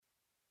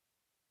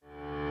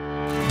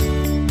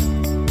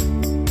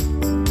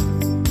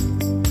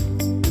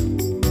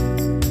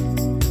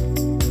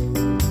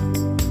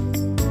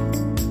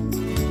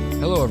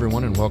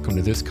everyone, and welcome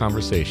to this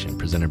conversation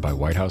presented by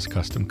White House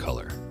Custom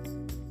Color.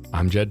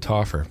 I'm Jed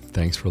Toffer.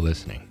 Thanks for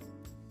listening.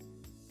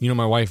 You know,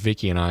 my wife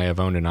Vicki and I have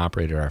owned and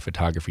operated our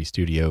photography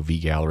studio, V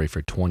Gallery,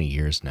 for 20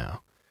 years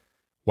now.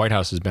 White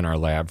House has been our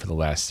lab for the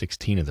last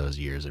 16 of those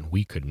years, and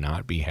we could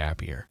not be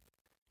happier.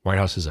 White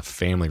House is a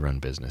family-run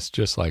business,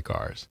 just like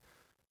ours.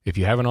 If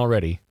you haven't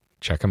already,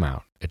 check them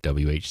out at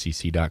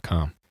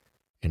whcc.com.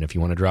 And if you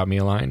want to drop me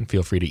a line,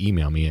 feel free to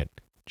email me at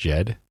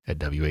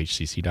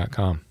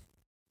jed@whcc.com.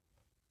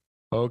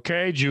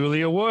 Okay,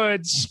 Julia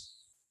Woods.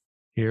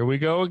 Here we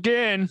go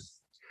again.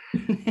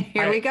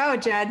 Here we go,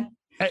 Jed.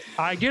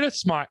 I get a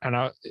smile, and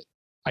I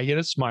get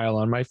a smile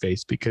on my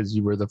face because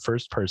you were the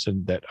first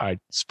person that I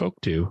spoke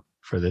to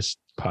for this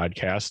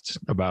podcast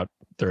about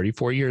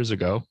 34 years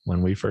ago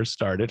when we first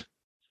started.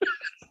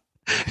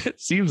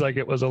 It seems like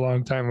it was a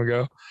long time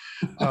ago.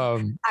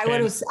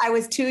 I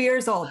was 2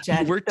 years old,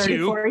 Jed. You were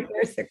 34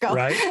 years ago.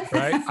 Right.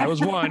 I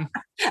was one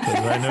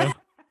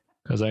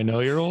because I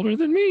know you're older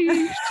than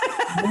me.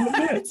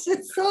 It's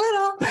just a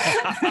little.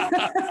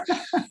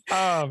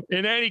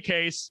 In any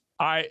case,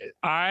 I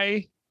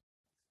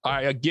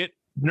get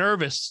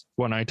nervous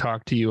when I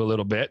talk to you a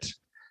little bit.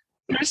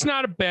 It's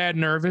not a bad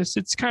nervous.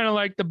 It's kind of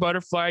like the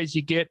butterflies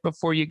you get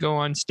before you go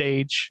on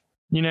stage,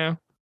 you know,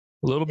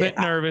 a little bit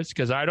nervous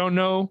because I don't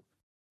know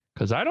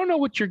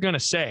what you're going to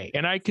say.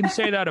 And I can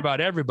say that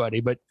about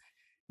everybody, but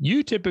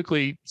you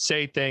typically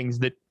say things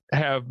that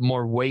have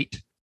more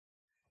weight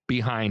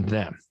behind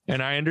them.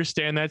 And I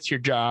understand that's your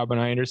job and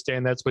I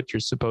understand that's what you're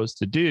supposed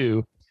to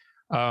do.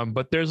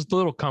 But there's a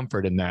little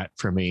comfort in that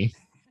for me,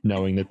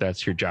 knowing that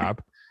that's your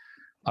job.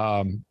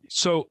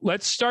 So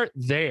let's start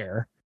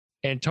there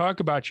and talk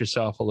about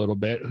yourself a little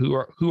bit.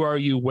 Who are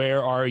you?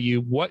 Where are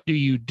you? What do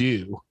you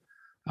do?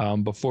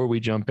 Before we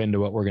jump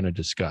into what we're going to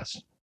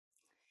discuss.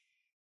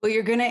 Well,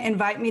 you're going to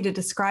invite me to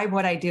describe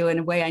what I do in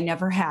a way I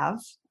never have.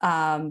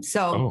 I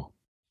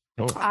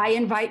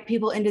invite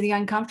people into the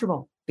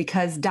uncomfortable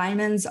because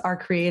diamonds are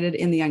created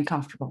in the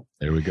uncomfortable.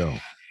 There we go.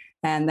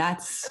 And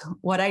that's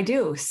what I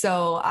do.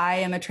 So I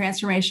am a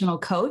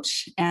transformational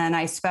coach and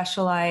I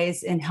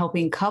specialize in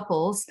helping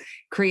couples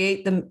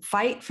create the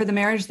fight for the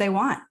marriage they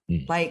want.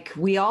 Like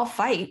we all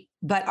fight,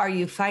 but are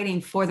you fighting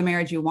for the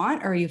marriage you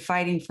want or are you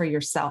fighting for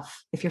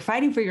yourself? If you're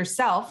fighting for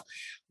yourself,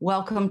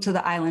 welcome to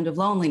the island of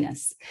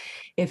loneliness.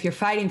 If you're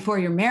fighting for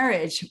your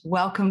marriage,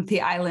 welcome to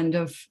the island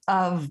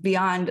of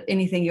beyond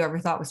anything you ever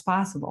thought was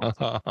possible.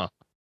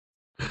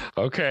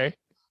 Okay.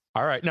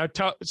 All right. Now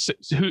tell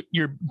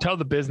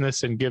the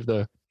business and give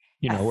the,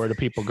 where do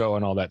people go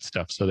and all that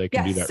stuff so they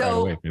can do that right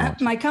away.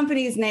 My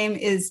company's name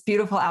is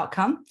Beautiful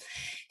Outcome.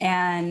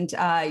 And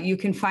you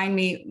can find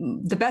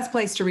me. The best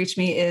place to reach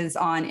me is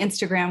on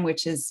Instagram,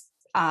 which is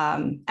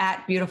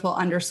at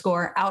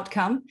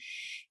beautiful_outcome.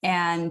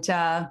 And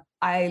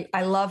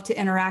I love to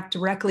interact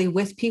directly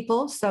with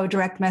people. So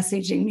direct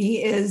messaging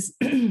me is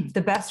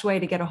the best way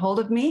to get a hold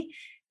of me.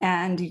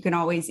 And you can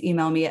always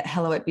email me at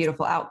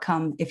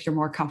hello@beautifuloutcome if you're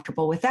more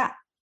comfortable with that.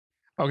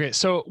 Okay.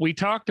 So we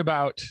talked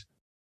about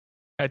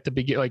at the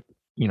beginning,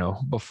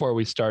 before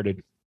we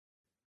started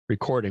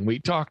recording, we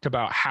talked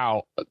about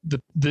how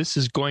this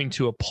is going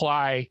to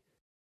apply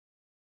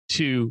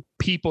to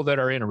people that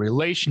are in a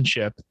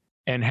relationship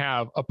and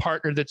have a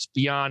partner that's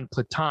beyond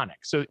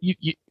platonic. So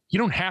you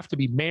don't have to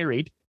be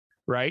married,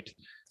 right?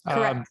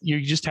 Correct.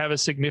 You just have a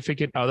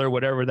significant other,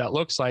 whatever that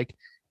looks like.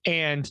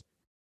 And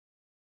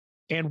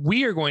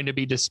we are going to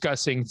be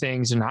discussing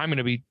things, and I'm going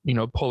to be,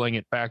 pulling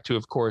it back to,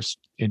 of course,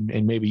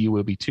 and maybe you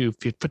will be too,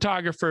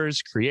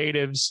 photographers,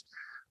 creatives,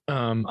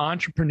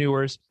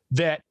 entrepreneurs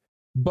that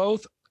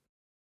both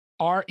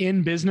are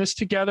in business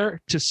together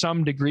to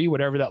some degree,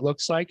 whatever that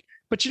looks like,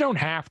 but you don't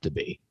have to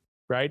be,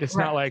 right? It's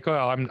not like,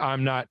 oh,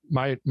 I'm not,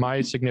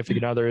 my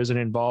significant other isn't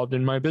involved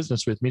in my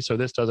business with me, so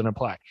this doesn't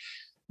apply.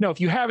 No, if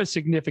you have a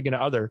significant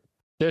other,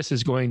 this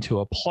is going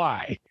to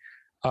apply.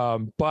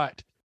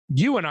 But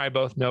you and I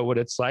both know what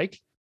it's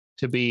like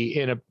to be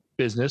in a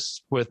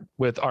business with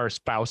our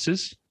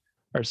spouses,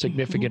 our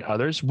significant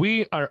others.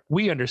 We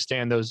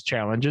understand those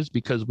challenges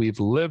because we've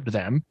lived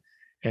them.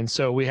 And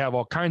so we have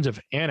all kinds of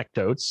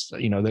anecdotes,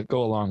 that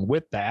go along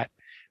with that.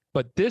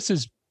 But this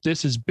is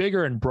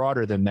bigger and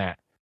broader than that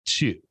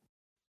too.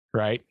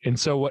 Right. And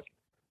so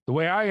the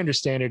way I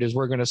understand it is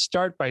we're going to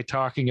start by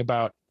talking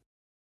about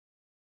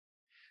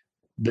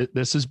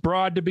this is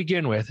broad to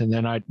begin with,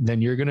 and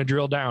then you're going to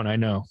drill down. I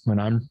know,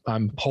 and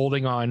I'm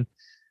holding on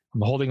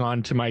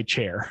to my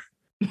chair,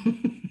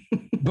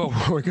 but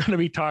we're going to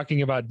be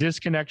talking about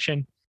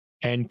disconnection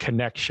and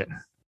connection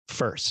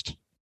first,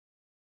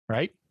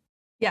 right?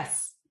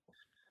 Yes.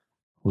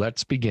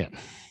 Let's begin.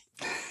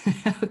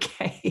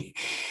 Okay.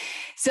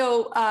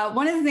 So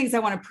one of the things I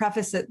want to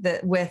preface it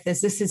with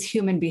is this is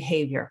human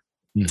behavior.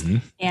 Mm-hmm.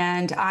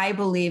 And I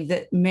believe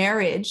that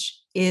marriage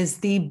is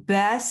the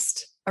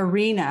best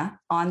arena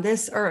on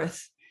this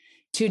earth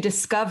to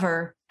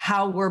discover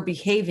how we're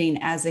behaving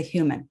as a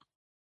human.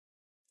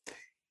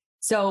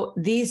 So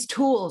these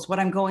tools, what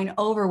I'm going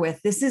over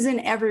with, this is in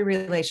every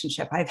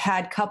relationship. I've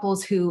had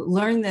couples who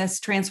learn this,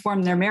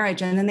 transform their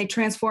marriage, and then they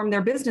transform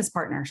their business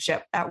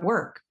partnership at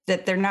work,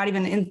 that they're not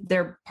even in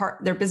their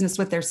business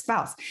with their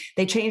spouse.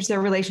 They change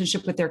their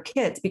relationship with their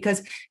kids,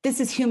 because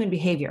this is human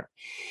behavior.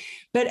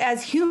 But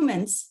as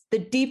humans, the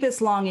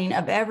deepest longing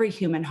of every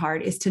human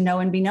heart is to know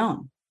and be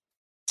known,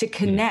 to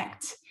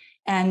connect,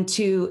 and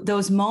to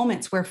those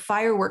moments where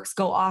fireworks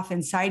go off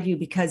inside you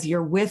because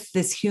you're with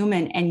this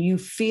human and you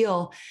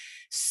feel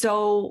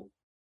so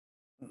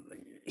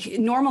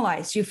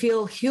normalized. You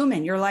feel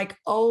human. You're like,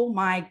 oh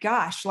my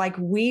gosh, like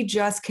we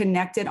just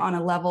connected on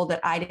a level that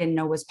I didn't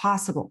know was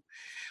possible.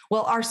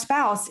 Well, our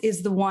spouse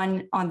is the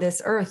one on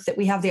this earth that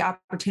we have the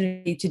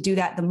opportunity to do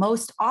that the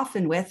most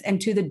often with,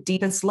 and to the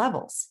deepest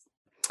levels.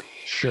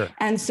 Sure.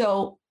 And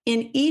so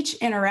in each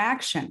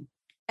interaction,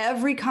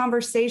 every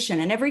conversation,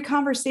 and every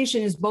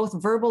conversation is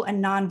both verbal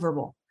and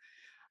nonverbal.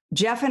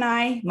 Jeff and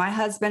I, my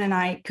husband and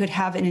I, could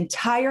have an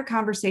entire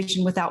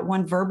conversation without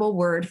one verbal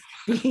word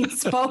being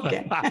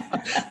spoken.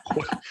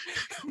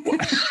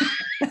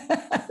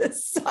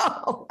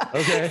 So,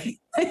 okay.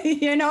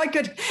 It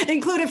could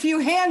include a few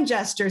hand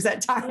gestures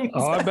at times.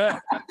 Oh, I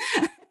bet.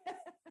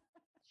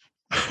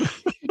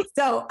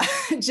 So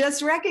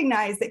just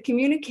recognize that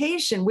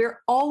communication,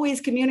 we're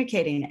always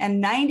communicating,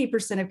 and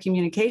 90% of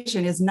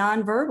communication is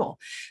nonverbal.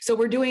 So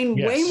we're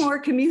doing way more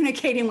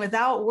communicating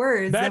without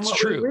words than what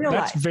we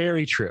realize. That's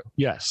very true.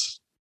 Yes.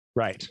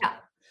 Right. Yeah.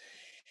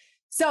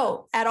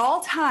 So at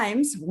all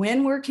times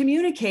when we're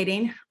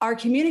communicating, our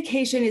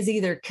communication is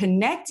either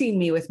connecting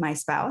me with my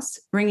spouse,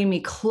 bringing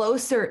me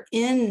closer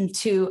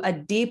into a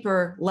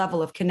deeper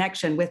level of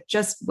connection, with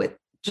just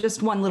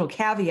one little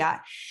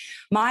caveat.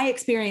 My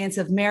experience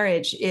of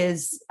marriage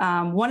is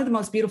one of the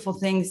most beautiful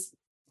things,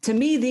 to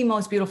me, the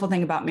most beautiful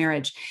thing about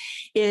marriage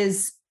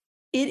is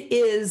it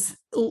is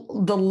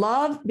the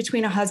love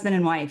between a husband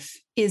and wife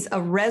is a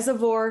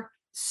reservoir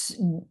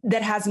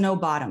that has no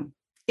bottom.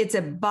 It's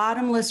a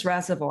bottomless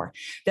reservoir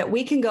that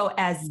we can go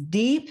as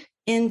deep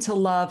into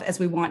love as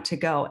we want to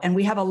go. And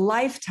we have a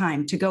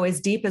lifetime to go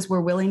as deep as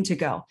we're willing to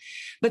go.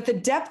 But the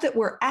depth that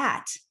we're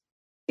at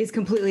is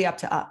completely up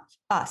to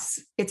us.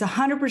 It's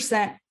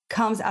 100%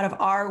 comes out of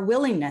our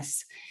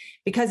willingness,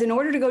 because in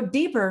order to go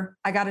deeper,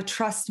 I got to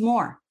trust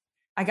more.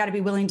 I got to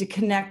be willing to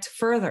connect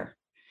further.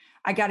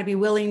 I got to be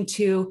willing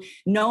to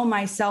know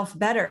myself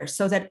better,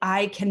 so that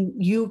I can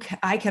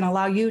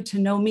allow you to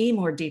know me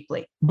more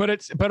deeply.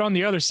 But on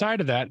the other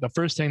side of that, the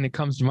first thing that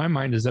comes to my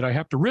mind is that I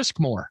have to risk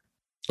more,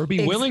 or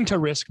be willing to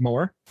risk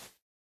more.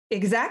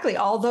 Exactly.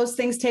 All those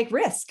things take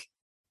risk.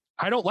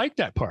 I don't like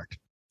that part.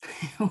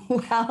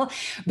 Well,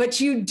 but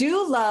you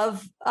do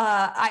love,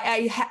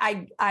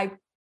 I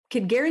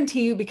could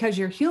guarantee you, because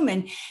you're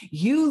human,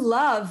 you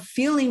love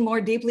feeling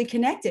more deeply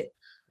connected.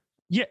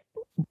 Yeah,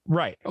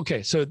 right.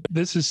 Okay. So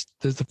this is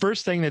the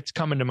first thing that's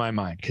coming to my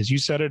mind, because you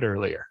said it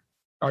earlier.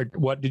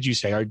 What did you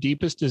say? Our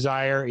deepest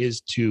desire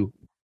is to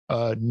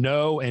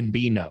know and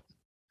be known.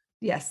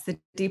 Yes. The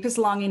deepest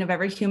longing of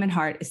every human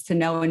heart is to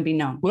know and be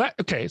known. Well,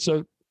 okay.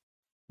 So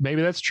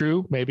maybe that's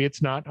true. Maybe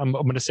it's not. I'm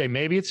going to say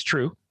maybe it's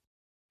true.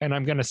 And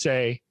I'm going to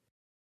say,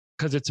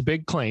 because it's a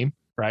big claim,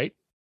 right?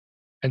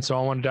 And so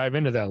I want to dive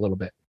into that a little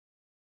bit.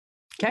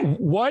 Okay.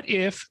 What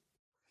if,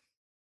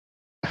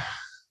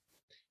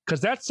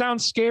 because that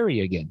sounds scary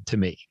again to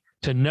me,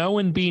 to know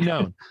and be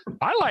known.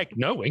 I like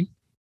knowing.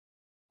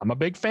 I'm a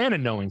big fan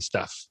of knowing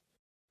stuff.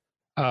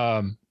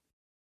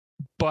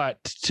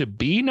 But to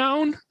be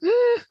known,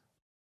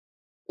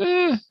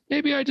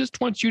 maybe I just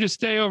want you to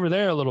stay over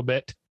there a little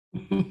bit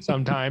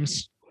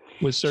sometimes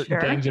with certain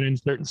things and in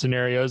certain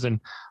scenarios. And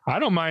I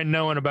don't mind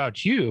knowing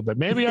about you, but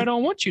maybe I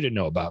don't want you to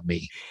know about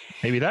me.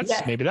 Maybe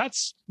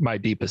that's my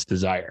deepest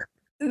desire.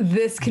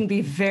 This can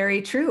be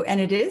very true. And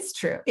it is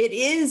true. It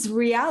is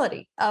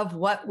reality of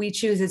what we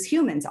choose as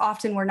humans.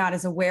 Often we're not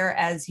as aware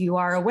as you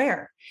are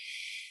aware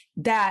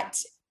that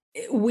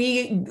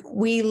we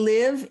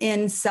live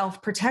in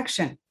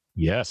self-protection.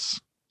 Yes.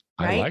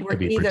 Right? I like to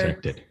be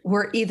protected.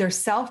 We're either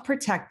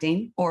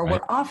self-protecting or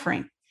we're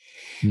offering.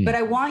 But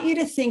I want you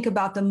to think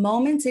about the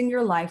moments in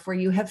your life where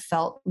you have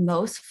felt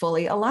most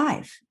fully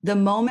alive, the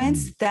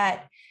moments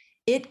that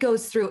it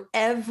goes through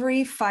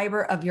every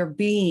fiber of your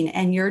being.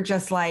 And you're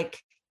just like,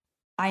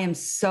 I am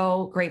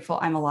so grateful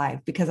I'm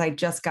alive because I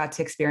just got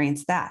to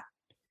experience that.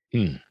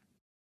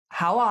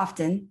 How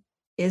often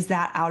is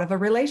that out of a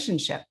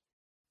relationship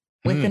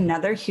with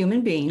another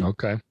human being?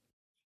 Okay.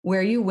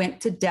 Where you went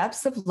to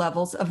depths of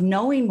levels of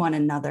knowing one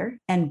another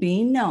and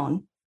being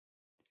known,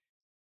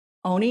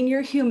 owning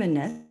your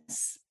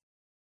humanness,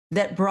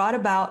 that brought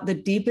about the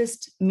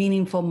deepest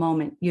meaningful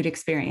moment you'd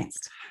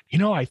experienced?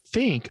 I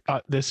think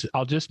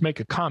I'll just make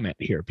a comment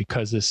here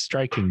because it's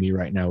striking me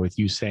right now with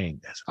you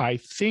saying this. I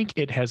think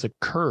it has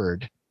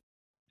occurred.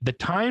 The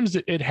times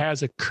that it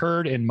has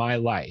occurred in my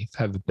life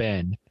have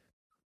been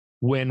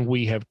when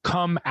we have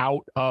come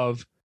out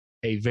of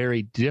a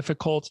very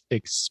difficult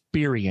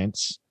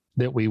experience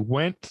that we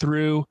went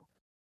through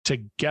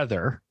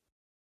together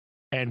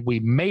and we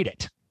made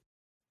it,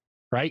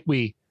 right?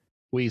 We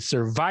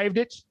survived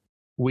it.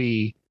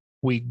 we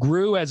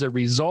grew as a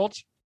result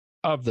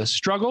of the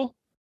struggle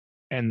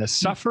and the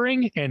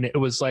suffering. And it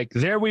was like,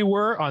 there we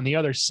were on the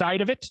other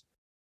side of it.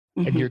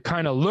 Mm-hmm. And you're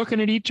kind of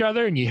looking at each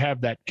other and you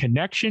have that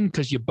connection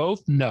because you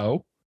both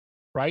know,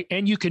 right?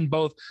 And you can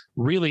both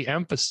really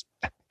empathize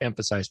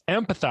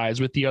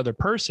with the other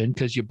person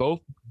because you both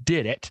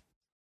did it.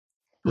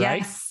 Right.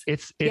 Yes.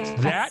 It's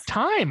that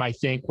time, I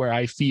think, where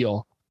I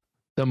feel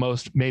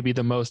maybe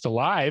the most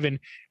alive. And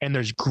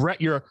there's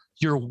you're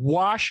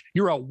awash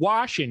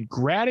in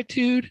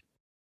gratitude,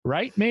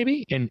 right?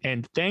 Maybe.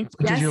 And thankful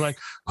because you're like,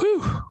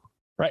 whew,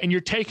 right. And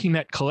you're taking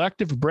that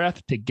collective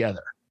breath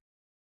together.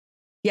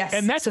 Yes.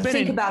 And that's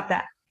think about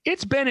that.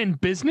 It's been in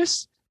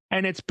business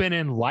and it's been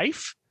in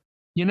life,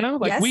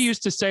 like we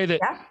used to say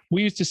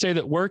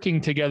that working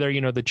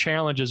together, the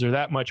challenges are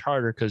that much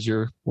harder because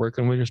you're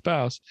working with your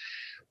spouse,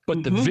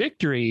 but the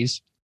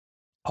victories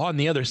on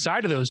the other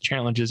side of those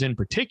challenges in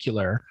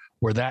particular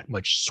were that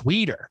much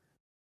sweeter.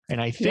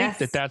 And I think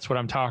that's what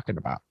I'm talking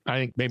about. I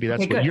think maybe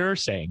that's what you're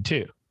saying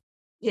too.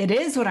 It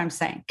is what I'm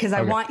saying, because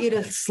I want you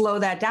to slow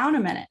that down a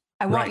minute.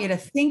 I want you to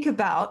think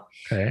about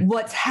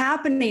what's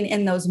happening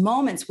in those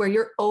moments where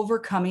you're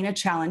overcoming a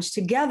challenge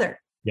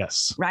together.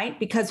 Yes. Right?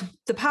 Because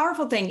the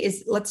powerful thing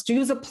is, let's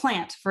use a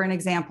plant for an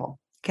example.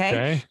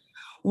 Okay.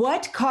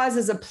 What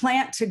causes a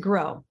plant to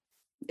grow?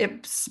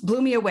 It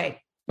blew me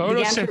away.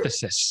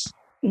 Photosynthesis.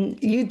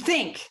 You'd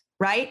think,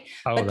 right?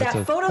 But that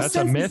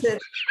photosynthesis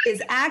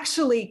is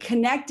actually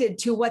connected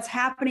to what's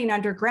happening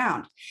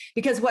underground,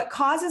 because what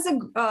causes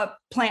a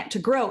plant to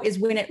grow is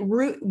when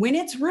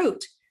its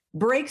root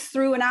breaks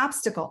through an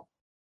obstacle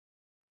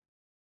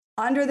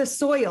under the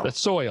soil. The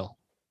soil.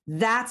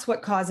 That's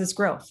what causes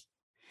growth.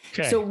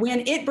 Okay. So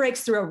when it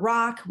breaks through a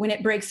rock, when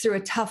it breaks through a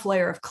tough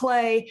layer of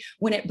clay,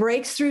 when it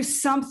breaks through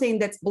something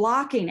that's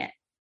blocking it,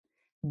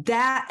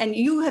 and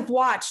you have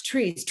watched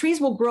trees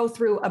will grow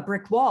through a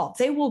brick wall.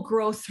 They will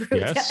grow through,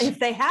 if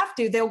they have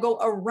to, they'll go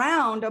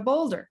around a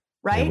boulder,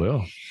 right? They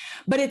will.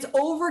 But it's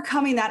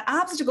overcoming that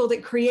obstacle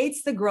that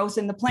creates the growth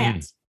in the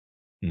plant.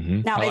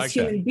 Mm-hmm. Now, as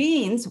human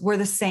beings, we're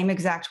the same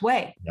exact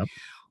way. Yep.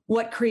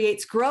 What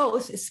creates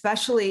growth,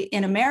 especially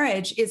in a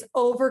marriage, is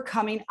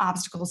overcoming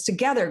obstacles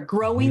together,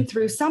 growing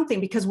through something.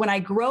 Because when I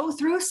grow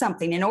through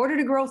something, in order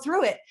to grow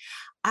through it,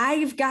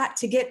 I've got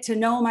to get to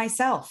know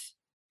myself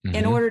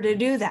in order to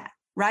do that.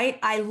 Right?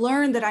 I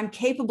learned that I'm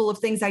capable of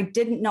things I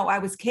didn't know I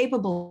was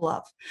capable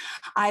of.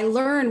 I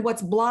learned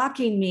what's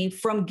blocking me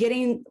from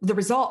getting the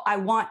result I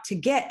want to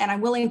get. And I'm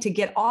willing to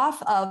get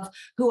off of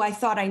who I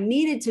thought I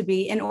needed to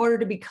be in order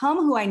to become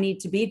who I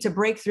need to be to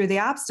break through the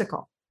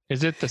obstacle.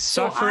 Is it the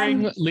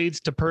suffering leads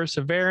to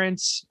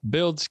perseverance,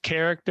 builds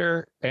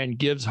character, and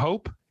gives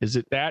hope? Is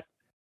it that?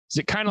 Is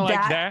it kind of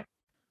like that?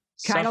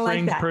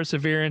 Suffering, like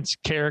perseverance,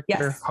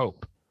 character,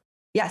 hope.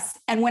 Yes.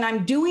 And when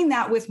I'm doing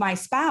that with my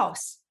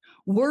spouse,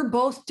 we're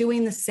both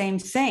doing the same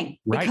thing,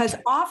 because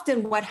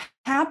often what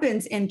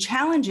happens in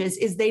challenges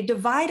is they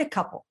divide a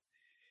couple,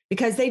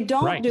 because they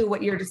don't do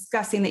what you're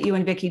discussing that you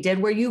and Vicki did,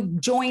 where you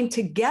join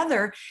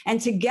together,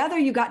 and together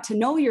you got to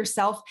know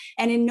yourself.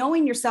 And in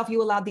knowing yourself,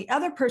 you allowed the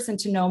other person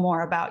to know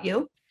more about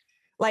you.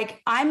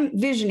 Like, I'm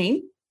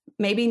visioning,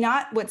 maybe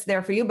not what's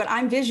there for you, but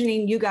I'm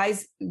visioning you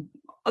guys,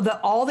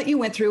 all that you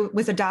went through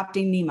with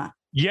adopting Nima.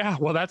 Yeah,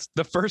 well, that's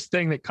the first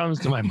thing that comes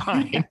to my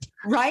mind.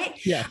 Right?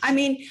 Yeah. I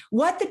mean,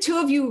 what the two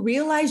of you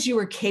realized you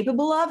were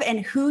capable of and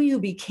who you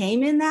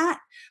became in that.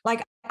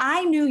 Like,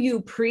 I knew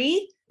you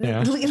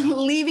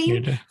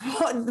leaving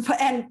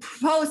and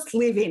post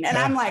leaving. And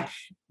I'm like,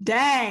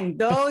 dang,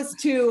 those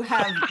two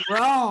have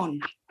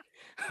grown.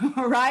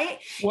 Right?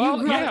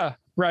 Well,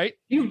 right.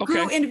 You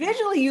grew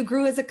individually, you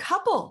grew as a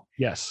couple.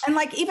 Yes. And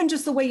like, even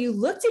just the way you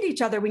looked at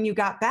each other when you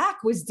got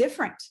back was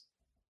different.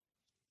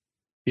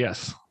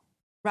 Yes.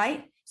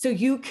 Right? So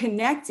you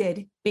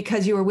connected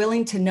because you were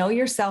willing to know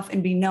yourself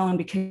and be known,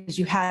 because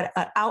you had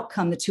an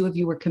outcome the two of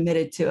you were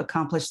committed to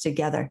accomplish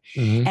together.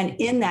 Mm-hmm. And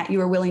in that, you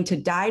were willing to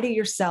die to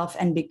yourself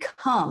and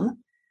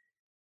become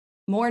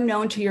more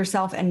known to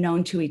yourself and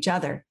known to each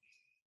other.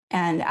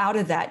 And out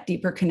of that,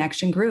 deeper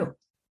connection grew.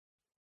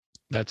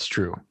 That's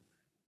true.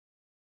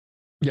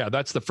 Yeah,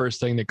 that's the first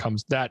thing that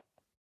comes. That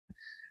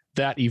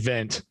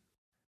event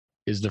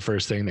is the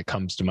first thing that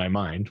comes to my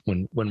mind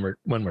when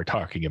we're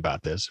talking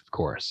about this, of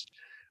course.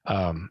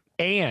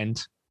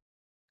 And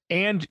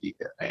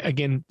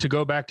again, to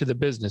go back to the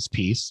business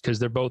piece, because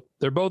they're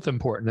both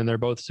important and they're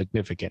both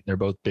significant. They're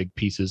both big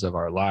pieces of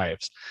our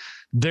lives.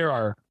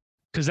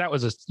 Because that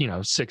was a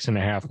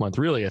 6.5 month,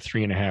 really a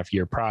 3.5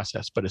 year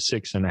process, but a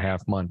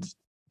 6.5 month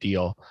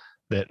deal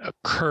that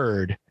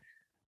occurred.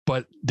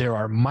 But there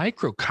are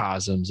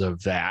microcosms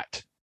of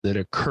that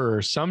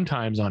occur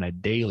sometimes on a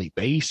daily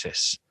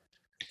basis.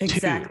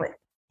 Exactly. Too,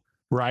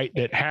 right?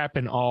 That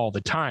happen all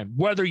the time,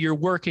 whether you're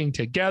working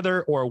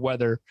together or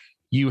whether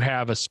you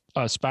have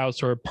a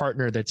spouse or a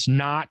partner that's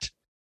not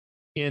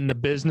in the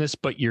business,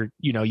 but you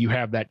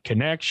have that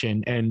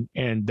connection. And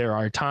there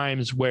are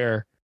times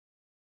where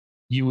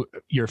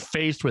you're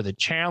faced with a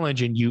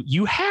challenge and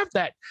you have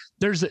that.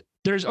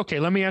 Okay,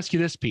 let me ask you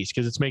this piece,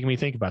 because it's making me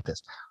think about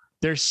this.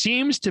 There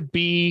seems to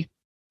be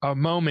a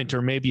moment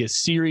or maybe a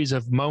series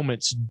of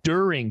moments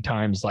during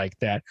times like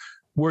that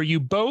where you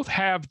both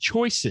have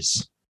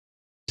choices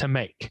to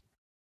make,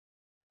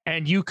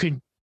 and you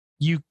can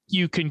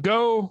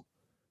go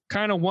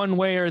kind of one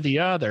way or the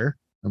other,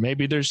 or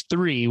maybe there's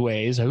three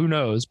ways, who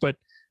knows, but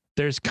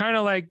there's kind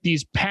of like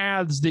these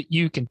paths that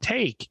you can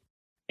take,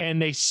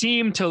 and they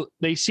seem to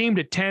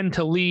tend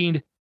to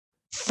lead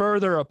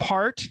further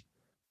apart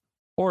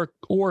or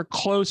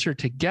closer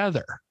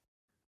together.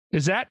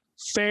 Is that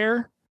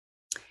fair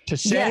to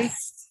say?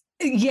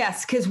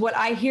 Yes, because what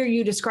I hear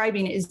you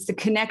describing is the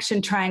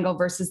connection triangle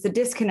versus the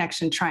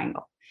disconnection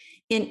triangle.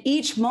 In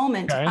each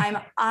moment, okay, I'm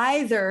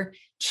either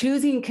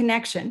choosing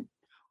connection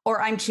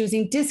or I'm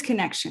choosing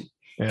disconnection.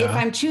 Yeah. If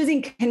I'm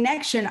choosing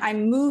connection,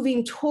 I'm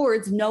moving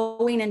towards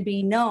knowing and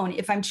being known.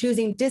 If I'm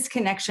choosing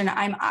disconnection,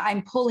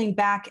 I'm pulling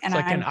back and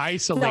it's like I'm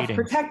isolating.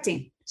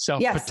 Self-protecting.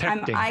 Yes,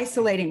 I'm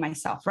isolating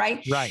myself,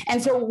 right? Right.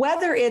 And so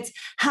whether it's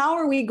how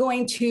are we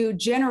going to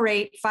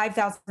generate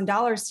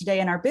 $5,000 today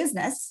in our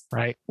business,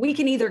 right? We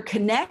can either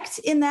connect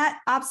in that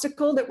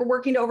obstacle that we're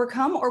working to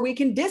overcome, or we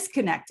can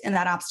disconnect in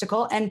that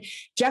obstacle. And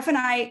Jeff and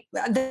I,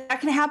 that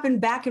can happen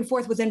back and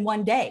forth within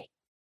one day.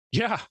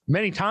 Yeah,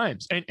 many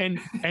times. And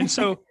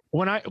so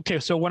when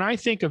I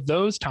think of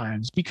those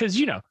times,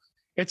 because,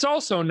 it's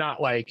also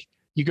not like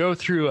you go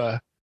through a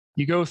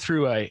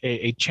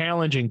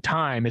challenging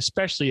time,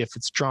 especially if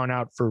it's drawn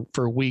out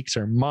for weeks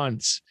or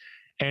months.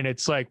 And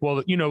it's like,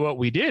 well, what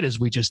we did is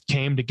we just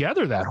came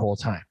together that whole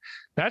time.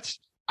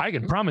 I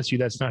can promise you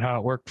that's not how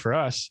it worked for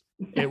us.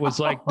 It was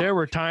like, there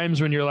were times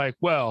when you're like,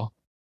 well,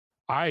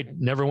 I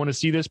never want to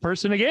see this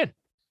person again.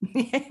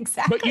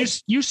 Exactly.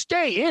 But you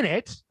stay in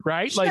it,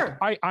 right? Sure.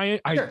 Like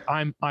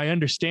I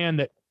understand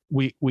that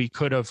we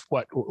could have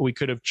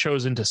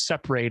chosen to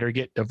separate or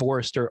get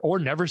divorced or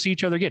never see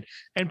each other again.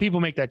 And people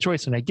make that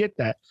choice, and I get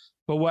that.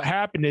 But what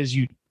happened is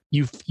you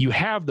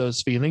have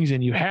those feelings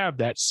and you have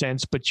that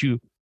sense, but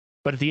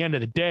at the end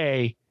of the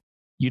day,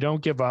 you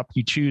don't give up.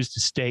 You choose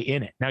to stay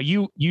in it. Now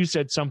you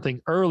said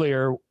something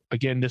earlier.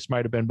 Again, this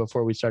might have been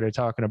before we started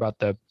talking about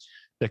the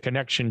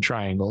connection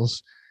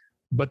triangles,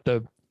 but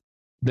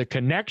the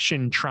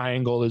connection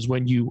triangle is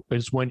when,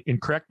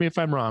 and correct me if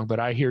I'm wrong, but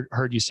I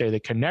heard you say the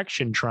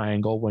connection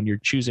triangle, when you're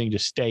choosing to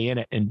stay in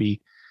it and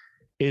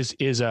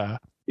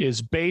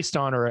is based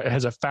on, or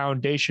has a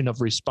foundation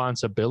of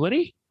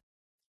responsibility.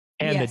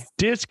 And yes,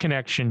 the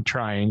disconnection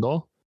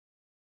triangle,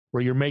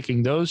 where you're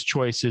making those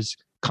choices,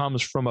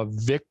 comes from a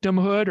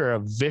victimhood or a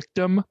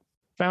victim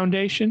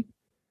foundation.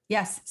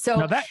 Yes. So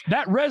now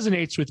that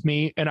resonates with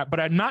me, but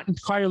I'm not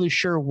entirely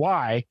sure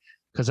why,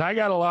 because I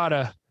got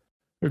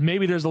or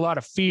maybe there's a lot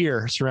of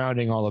fear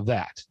surrounding all of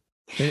that.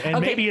 And okay,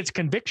 maybe it's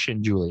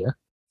conviction, Julia.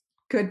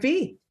 Could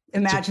be.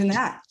 Imagine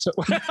that. So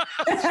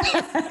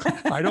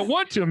I don't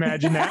want to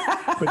imagine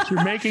that, but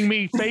you're making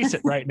me face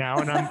it right now.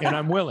 And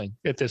I'm willing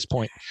at this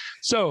point.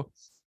 So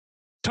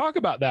talk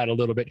about that a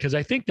little bit, because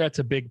I think that's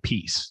a big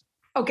piece.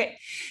 Okay.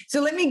 So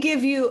let me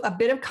give you a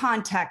bit of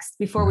context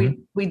before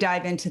we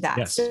dive into that.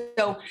 Yes.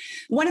 So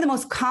one of the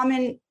most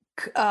common,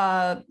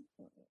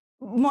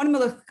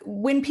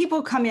 when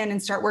people come in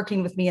and start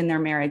working with me in their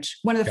marriage,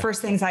 one of the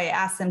first things I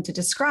ask them to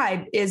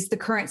describe is the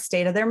current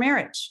state of their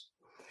marriage.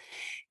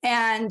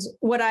 And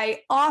what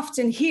I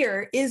often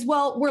hear is,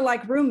 well, we're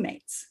like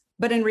roommates.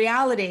 But in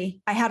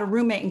reality, I had a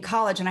roommate in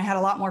college and I had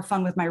a lot more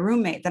fun with my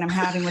roommate than I'm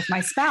having with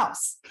my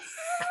spouse.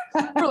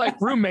 We're like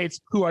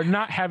roommates who are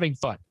not having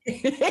fun.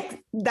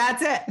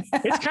 That's it.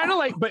 It's kind of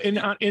like,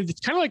 it's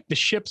kind of like the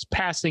ships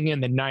passing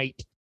in the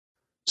night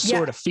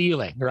sort of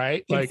feeling,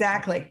 right? Like,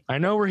 exactly. I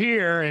know we're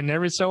here, and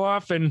every so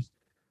often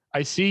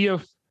I see you,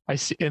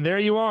 and there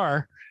you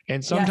are.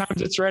 And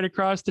sometimes it's right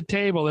across the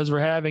table as we're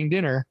having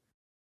dinner,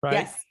 right?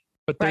 Yes.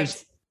 But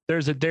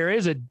there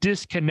is a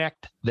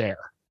disconnect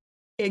there.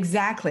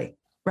 Exactly.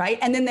 Right.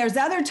 And then there's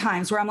other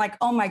times where I'm like,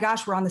 oh my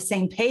gosh, we're on the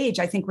same page.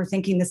 I think we're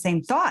thinking the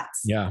same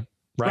thoughts. Yeah.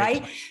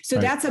 Right. So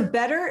that's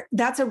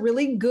a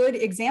really good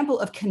example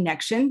of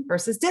connection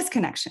versus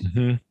disconnection.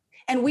 Mm-hmm.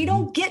 And we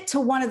don't get to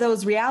one of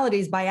those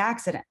realities by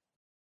accident.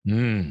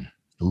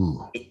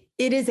 Ooh.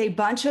 It is a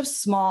bunch of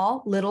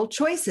small little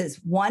choices,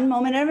 one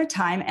moment at a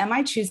time. Am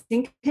I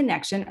choosing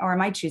connection or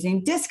am I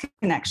choosing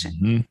disconnection?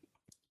 Mm-hmm.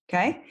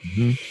 Okay.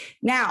 Mm-hmm.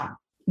 Now,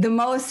 the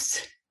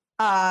most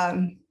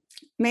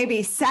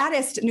maybe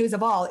saddest news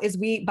of all is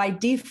by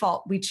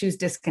default, we choose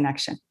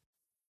disconnection.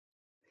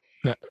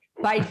 Yeah.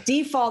 By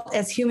default,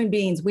 as human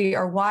beings, we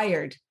are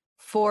wired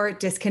for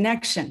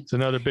disconnection. It's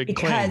another big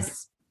claim.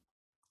 Because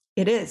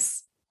it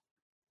is.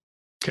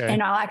 Okay.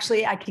 And I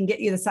can get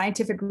you the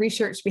scientific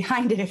research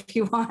behind it if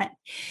you want.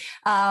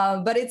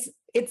 But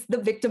it's the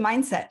victim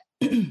mindset.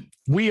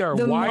 We are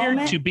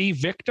wired to be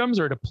victims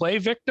or to play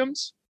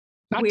victims?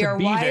 Not to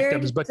be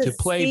victims, but to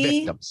play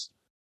victims.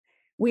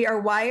 We are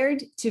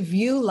wired to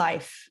view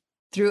life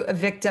through a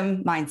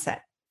victim mindset.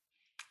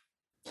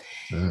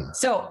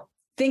 So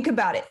think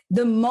about it.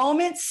 The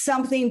moment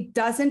something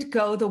doesn't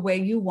go the way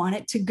you want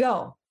it to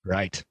go,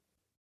 right,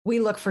 we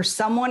look for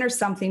someone or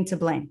something to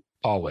blame.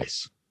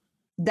 Always.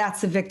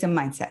 That's a victim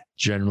mindset.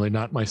 Generally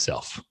not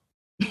myself.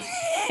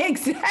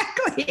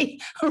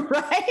 Exactly.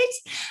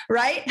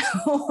 Right.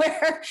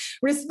 Where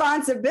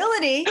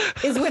responsibility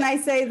is when I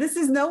say, this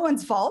is no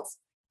one's fault.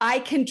 I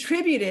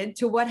contributed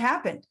to what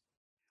happened.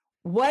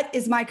 What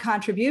is my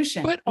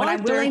contribution? But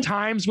aren't there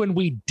times when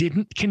we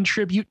didn't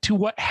contribute to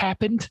what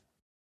happened?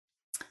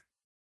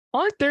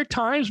 Aren't there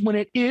times when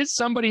it is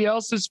somebody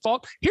else's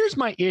fault? Here's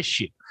my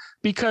issue,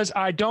 because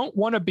I don't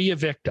want to be a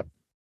victim.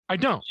 I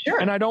don't.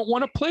 Sure. And I don't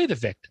want to play the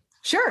victim.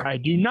 Sure. I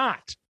do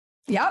not.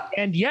 Yep.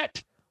 And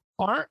yet,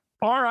 aren't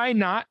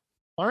I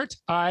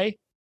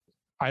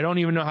don't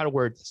even know how to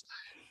word this.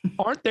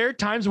 Aren't there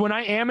times when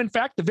I am, in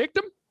fact, the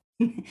victim?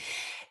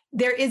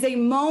 There is a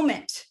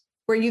moment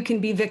where you can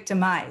be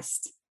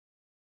victimized.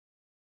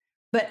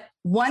 But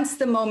once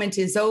the moment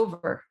is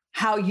over,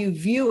 how you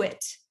view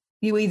it,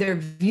 you either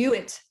view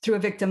it through a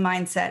victim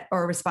mindset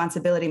or a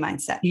responsibility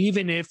mindset.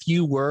 Even if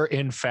you were,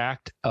 in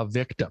fact, a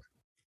victim.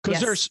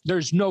 Because Yes.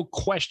 there's no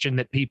question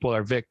that people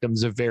are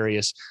victims of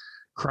various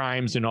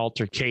crimes and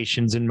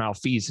altercations and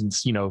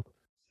malfeasance,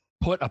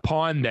 put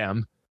upon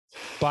them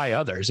by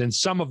others. And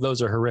some of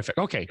those are horrific.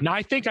 Okay, now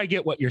I think I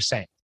get what you're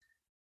saying.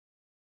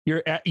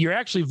 You're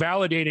actually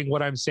validating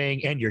what I'm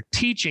saying, and you're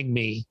teaching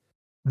me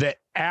that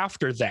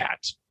after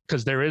that,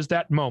 because there is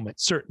that moment,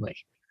 certainly.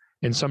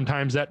 And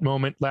sometimes that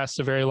moment lasts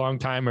a very long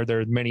time, or there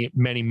are many,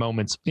 many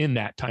moments in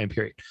that time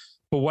period.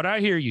 But what I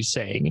hear you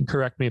saying, and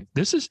correct me if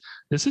this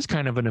is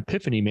kind of an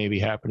epiphany maybe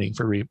happening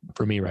for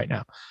me right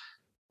now.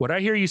 What I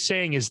hear you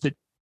saying is that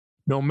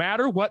no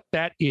matter what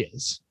that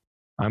is,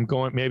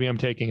 maybe I'm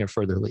taking a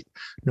further leap.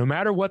 No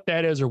matter what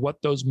that is or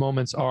what those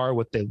moments are,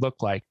 what they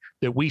look like,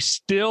 that we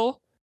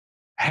still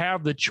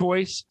have the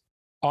choice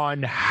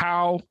on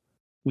how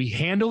we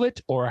handle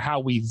it or how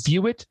we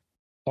view it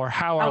or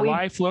how our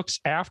life looks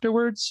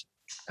afterwards.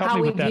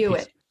 How we view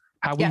it.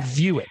 How we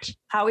view it.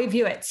 How we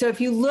view it. So if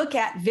you look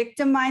at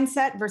victim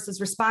mindset versus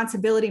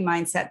responsibility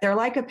mindset, they're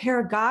like a pair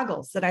of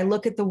goggles that I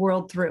look at the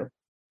world through.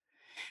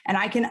 And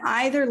I can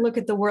either look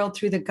at the world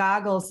through the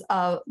goggles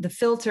of the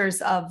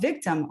filters of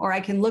victim, or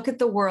I can look at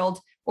the world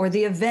or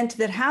the event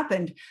that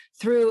happened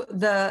through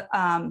the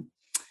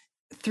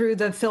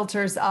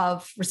filters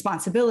of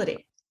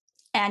responsibility.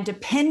 And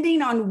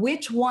depending on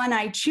which one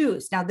I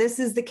choose, now this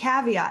is the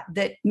caveat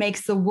that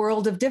makes the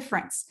world of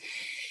difference.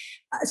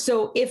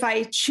 So if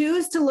I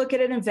choose to look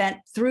at an event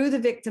through the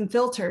victim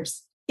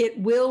filters, it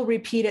will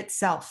repeat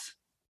itself.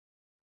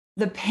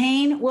 The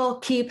pain will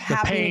keep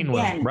happening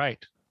again. Right.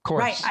 Of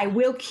course. Right. I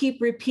will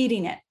keep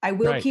repeating it. I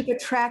will keep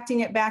attracting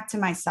it back to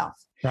myself.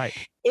 Right.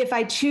 If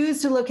I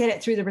choose to look at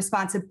it through the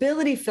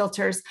responsibility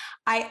filters,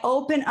 I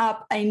open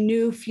up a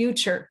new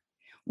future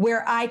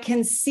where I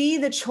can see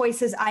the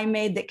choices I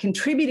made that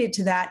contributed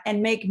to that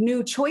and make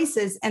new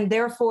choices. And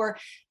therefore,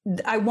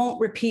 I won't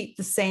repeat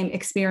the same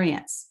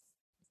experience.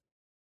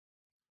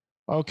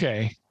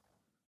 Okay.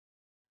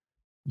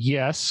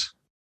 Yes.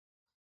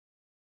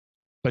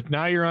 But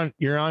now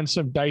you're on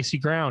some dicey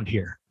ground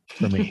here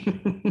for me.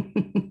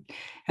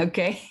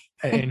 Okay.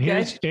 And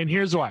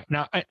here's why.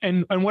 Now,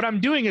 and what I'm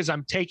doing is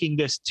I'm taking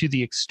this to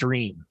the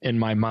extreme in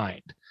my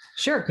mind.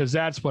 Sure. Because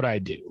that's what I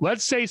do.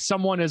 Let's say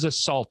someone is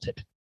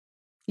assaulted.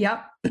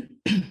 Yep.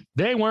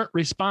 They weren't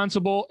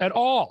responsible at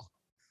all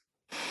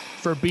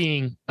for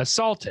being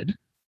assaulted.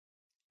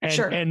 And,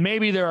 sure. And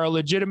maybe there are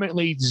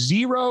legitimately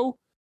zero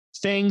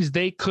things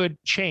they could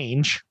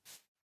change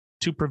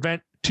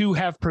to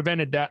have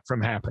prevented that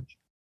from happening.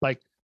 Like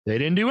they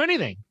didn't do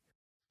anything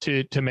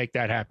to make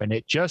that happen.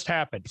 It just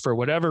happened for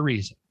whatever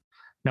reason.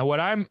 Now,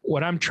 what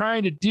I'm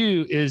trying to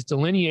do is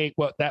delineate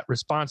what that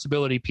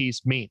responsibility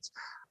piece means.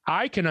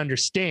 I can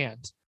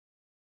understand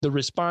the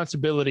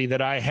responsibility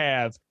that I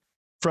have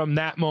from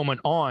that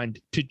moment on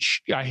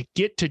I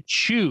get to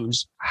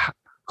choose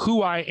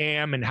who I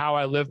am and how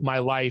I live my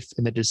life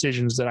and the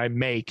decisions that I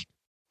make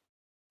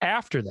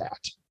after that.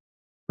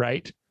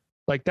 Right?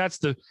 Like that's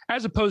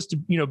as opposed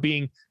to,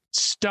 being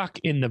stuck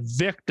in the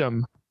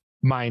victim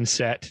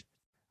mindset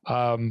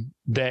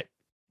that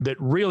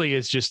really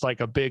is just like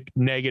a big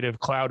negative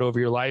cloud over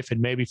your life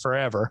and maybe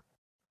forever,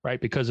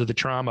 right? Because of the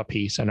trauma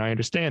piece. And I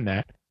understand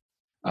that.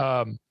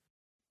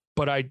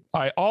 But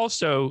I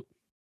also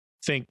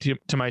think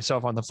to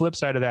myself on the flip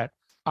side of that,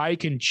 I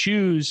can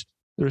choose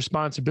the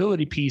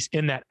responsibility piece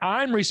in that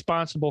I'm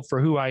responsible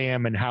for who I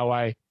am and how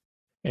I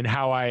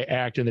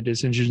act and the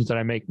decisions that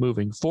I make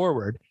moving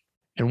forward.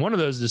 And one of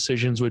those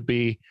decisions would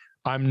be,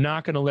 I'm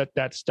not going to let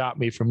that stop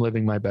me from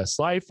living my best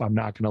life. I'm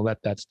not going to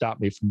let that stop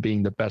me from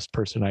being the best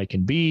person I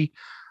can be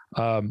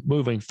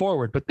moving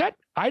forward. But that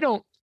I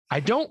don't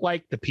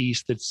like the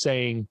piece that's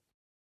saying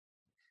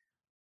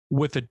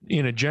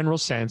in a general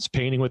sense,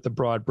 painting with a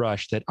broad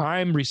brush, that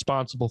I'm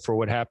responsible for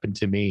what happened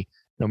to me,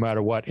 no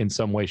matter what, in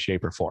some way,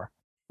 shape, or form.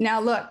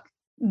 Now, look,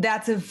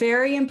 that's a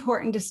very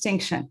important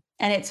distinction.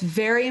 And it's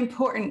very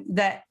important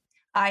that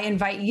I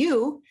invite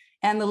you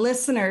and the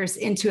listeners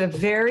into a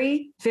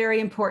very, very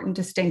important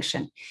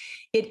distinction.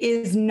 It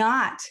is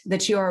not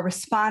that you are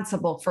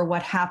responsible for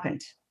what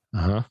happened.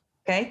 Uh-huh.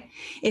 Okay.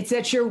 It's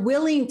that you're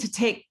willing to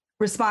take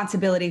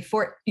responsibility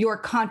for your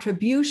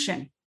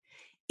contribution,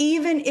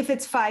 even if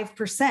it's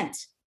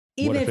 5%.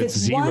 Even if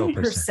it's 0%?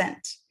 1%,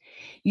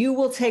 you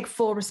will take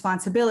full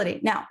responsibility.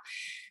 Now,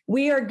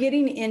 we are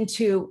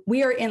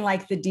in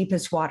like the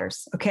deepest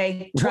waters.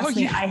 Okay. Trust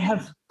me,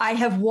 I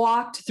have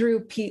walked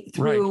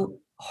through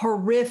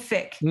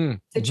horrific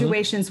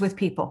situations with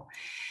people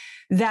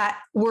that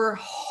were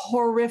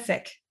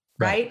horrific.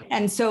 Right.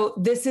 And so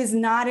this is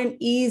not an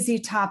easy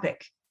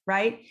topic,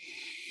 right?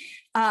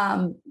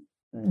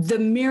 The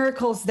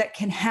miracles that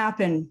can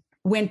happen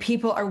when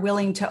people are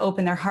willing to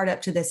open their heart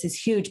up to this is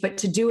huge, but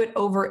to do it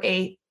over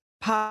a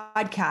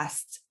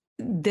podcast,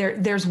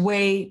 there's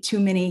way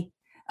too many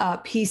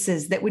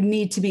pieces that would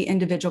need to be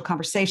individual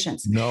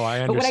conversations. No,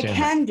 I understand. But what I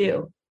can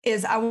do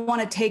is I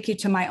want to take you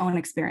to my own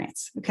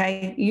experience.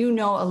 Okay. You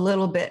know a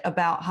little bit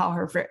about how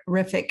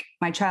horrific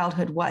my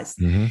childhood was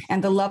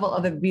and the level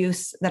of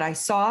abuse that I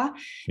saw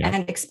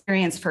and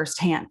experienced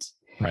firsthand.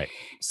 Right.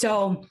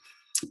 So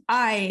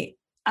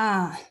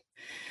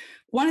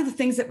one of the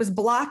things that was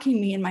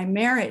blocking me in my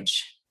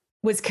marriage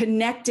was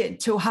connected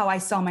to how I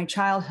saw my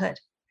childhood.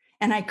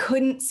 And I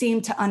couldn't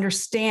seem to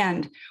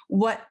understand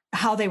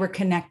how they were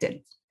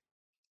connected.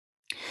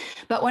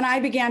 But when I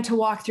began to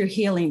walk through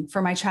healing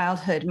for my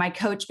childhood, my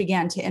coach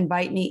began to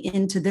invite me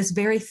into this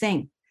very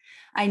thing.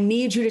 I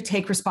need you to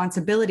take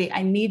responsibility.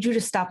 I need you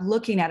to stop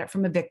looking at it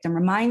from a victim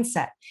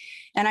mindset.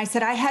 And I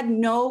said, I had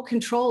no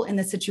control in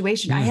the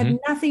situation. I had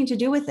nothing to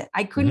do with it.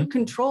 I couldn't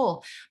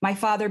control my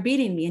father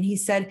beating me. And he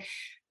said,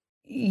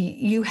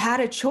 you had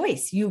a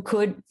choice. You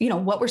could,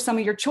 what were some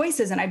of your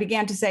choices? And I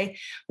began to say,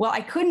 well, I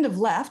couldn't have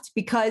left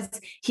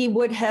because he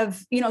would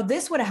have,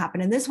 this would have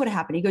happened and this would have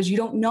happened. He goes, you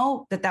don't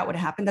know that would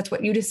have happened. That's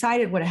what you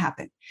decided would have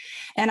happened.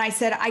 And I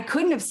said, I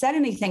couldn't have said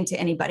anything to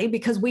anybody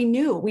because we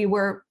knew we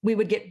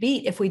would get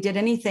beat if we did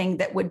anything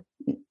that would,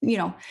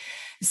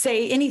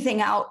 say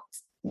anything out,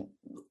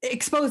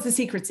 expose the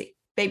secrecy,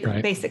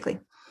 basically.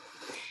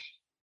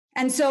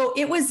 And so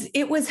it was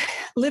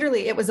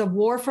literally a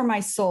war for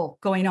my soul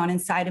going on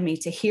inside of me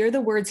to hear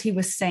the words he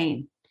was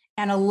saying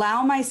and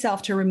allow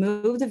myself to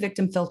remove the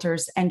victim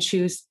filters and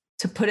choose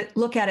to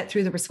look at it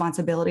through the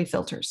responsibility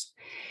filters.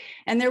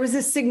 And there was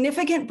a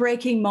significant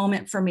breaking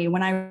moment for me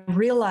when I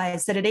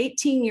realized that at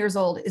 18 years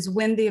old is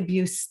when the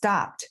abuse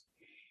stopped,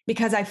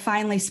 because I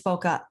finally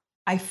spoke up.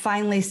 I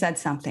finally said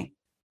something.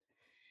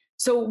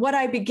 So what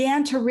I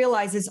began to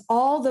realize is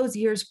all those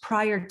years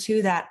prior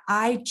to that,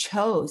 I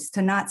chose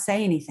to not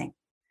say anything.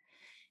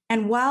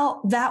 And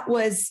while that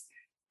was,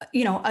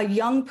 a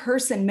young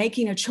person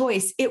making a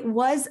choice, it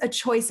was a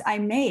choice I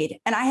made.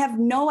 And I have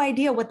no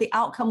idea what the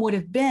outcome would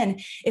have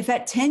been if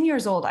at 10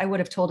 years old, I would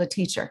have told a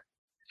teacher.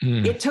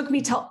 It took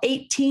me till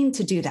 18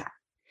 to do that.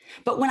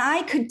 But when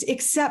I could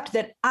accept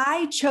that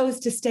I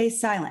chose to stay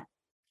silent,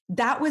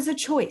 that was a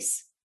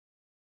choice.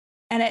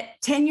 And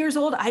at 10 years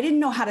old, I didn't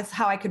know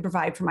how I could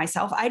provide for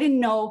myself. I didn't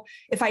know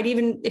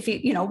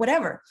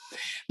whatever.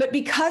 But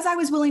because I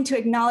was willing to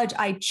acknowledge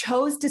I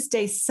chose to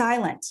stay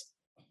silent,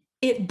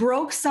 it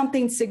broke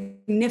something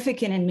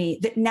significant in me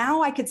that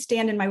now I could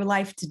stand in my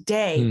life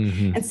today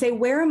and say,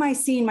 where am I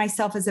seeing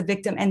myself as a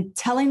victim and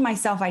telling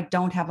myself I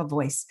don't have a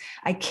voice?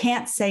 I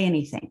can't say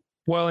anything.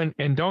 Well,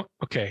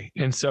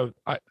 and so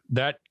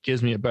that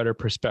gives me a better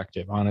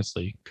perspective,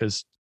 honestly,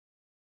 because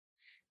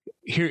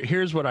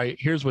here's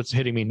what's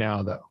hitting me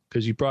now, though,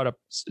 because you brought up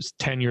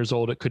 10 years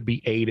old. It could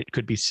be 8, it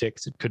could be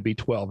 6, it could be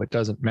 12. It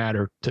doesn't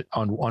matter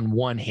on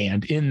one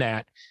hand, in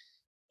that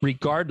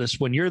regardless,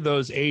 when you're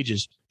those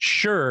ages,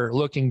 sure,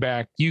 looking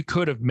back, you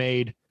could have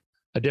made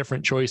a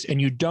different choice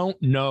and you don't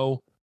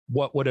know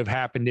what would have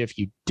happened if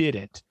you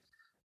didn't.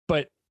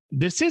 But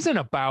this isn't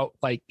about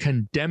like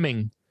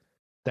condemning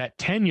that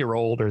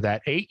 10-year-old or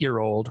that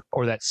 8-year-old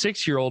or that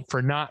 6-year-old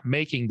for not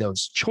making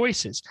those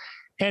choices.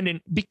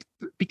 And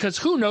because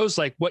who knows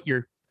what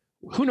your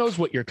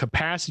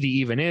capacity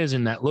even is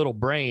in that little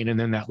brain and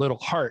then that little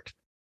heart,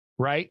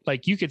 right?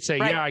 Like you could say,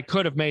 right, yeah, I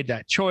could have made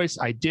that choice.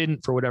 I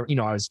didn't for whatever,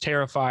 I was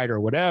terrified or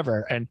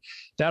whatever. And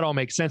that all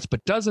makes sense.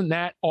 But doesn't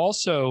that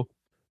also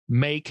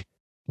make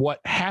what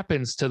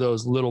happens to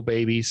those little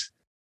babies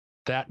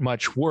that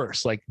much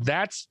worse? Like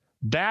that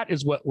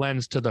is what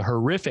lends to the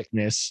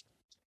horrificness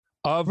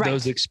of right,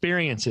 those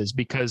experiences,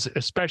 because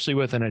especially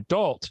with an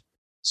adult,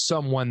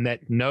 someone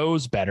that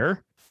knows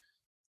better,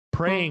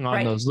 preying on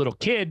right, those little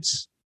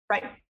kids.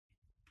 Right.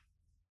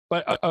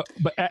 But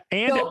at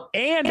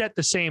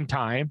the same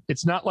time,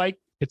 it's not like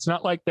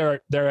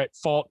they're at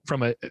fault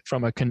from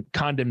a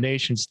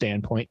condemnation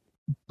standpoint.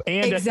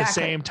 And exactly, at the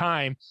same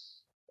time,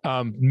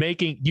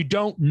 you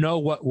don't know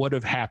what would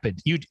have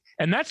happened.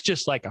 And that's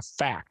just like a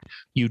fact.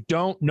 You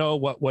don't know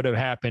what would have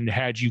happened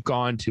had you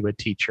gone to a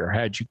teacher,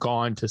 had you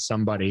gone to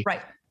somebody,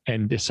 right,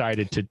 and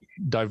decided to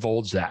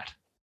divulge that.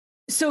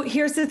 So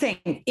here's the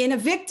thing. In a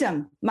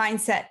victim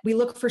mindset, we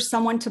look for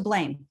someone to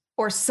blame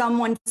or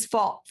someone's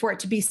fault for it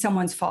to be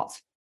someone's fault.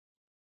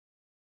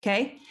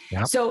 Okay.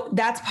 Yep. So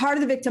that's part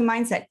of the victim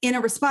mindset. In a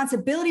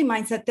responsibility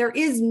mindset, there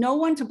is no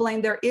one to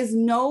blame. There is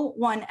no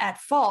one at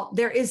fault.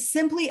 There is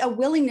simply a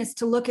willingness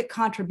to look at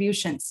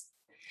contributions.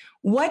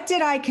 What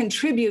did I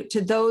contribute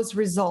to those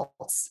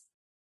results?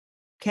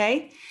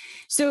 Okay.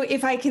 So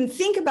if I can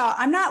think about,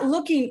 I'm not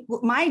looking,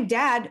 my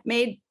dad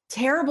made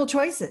terrible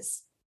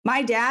choices.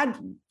 My dad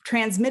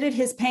transmitted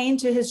his pain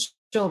to his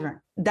children.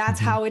 That's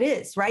how it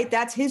is, right?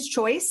 That's his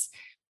choice.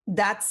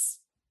 That's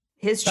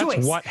his choice.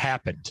 That's what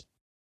happened.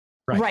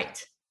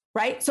 Right.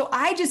 Right. So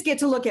I just get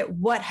to look at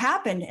what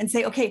happened and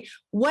say, okay,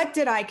 what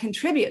did I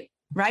contribute?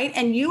 Right.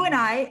 And you and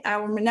I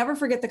will never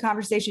forget the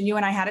conversation you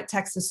and I had at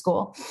Texas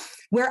School,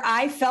 where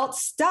I felt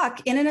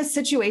stuck in a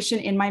situation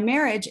in my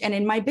marriage and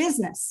in my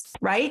business.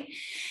 Right.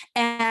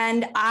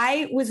 And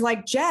I was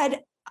like,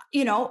 Jed,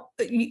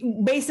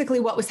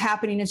 basically what was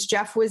happening is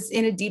Jeff was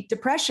in a deep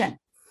depression.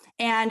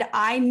 And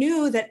I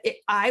knew that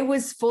I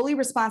was fully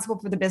responsible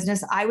for the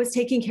business. I was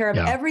taking care of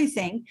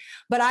everything,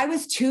 but I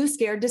was too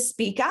scared to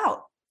speak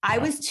out. I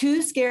was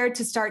too scared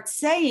to start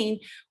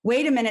saying,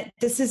 wait a minute,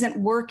 this isn't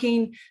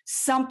working.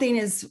 Something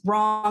is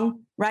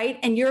wrong. Right.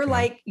 And you're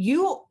like,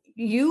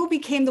 you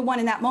became the one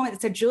in that moment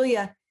that said,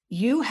 Julia,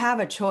 you have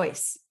a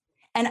choice.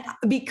 And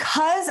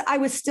because I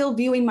was still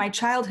viewing my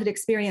childhood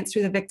experience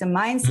through the victim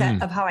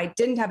mindset of how I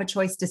didn't have a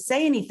choice to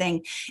say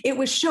anything, it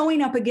was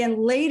showing up again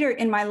later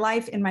in my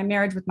life, in my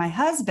marriage with my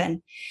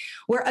husband,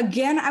 where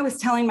again, I was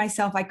telling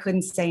myself I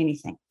couldn't say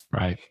anything.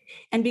 Right.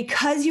 And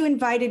because you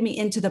invited me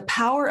into the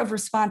power of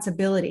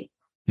responsibility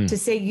to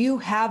say, you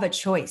have a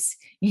choice,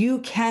 you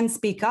can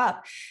speak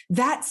up,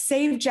 that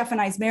saved Jeff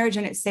and I's marriage,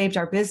 and it saved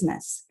our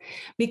business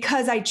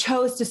because I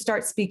chose to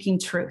start speaking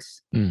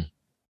truth.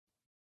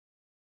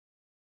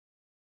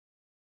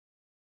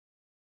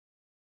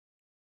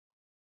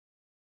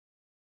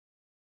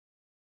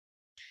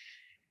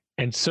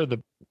 And so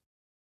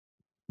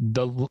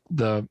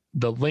the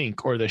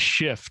link or the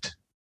shift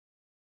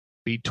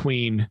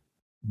between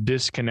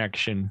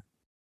disconnection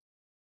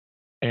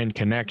and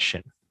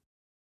connection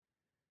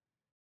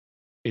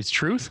is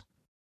truth.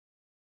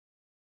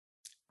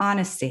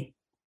 Honesty.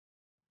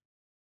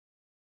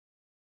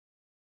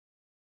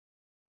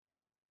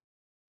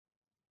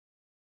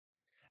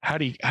 How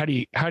do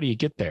you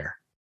get there?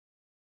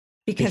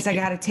 Because I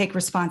got to take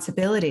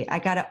responsibility. I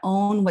got to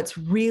own what's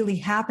really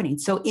happening.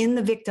 So in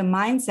the victim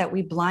mindset,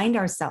 we blind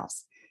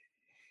ourselves.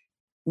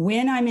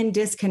 When I'm in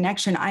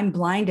disconnection, I'm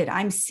blinded.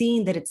 I'm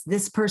seeing that it's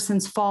this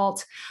person's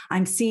fault.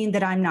 I'm seeing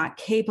that I'm not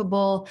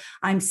capable.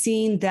 I'm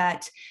seeing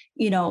that,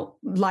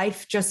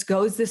 life just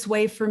goes this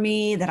way for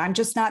me, that I'm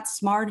just not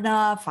smart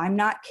enough. I'm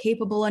not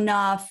capable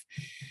enough.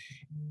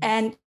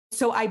 And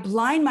so I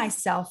blind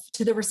myself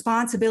to the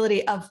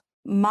responsibility of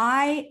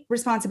my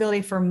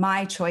responsibility for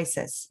my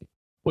choices.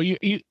 Well,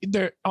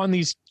 there on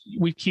these,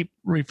 we keep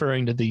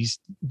referring to these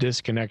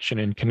disconnection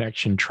and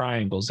connection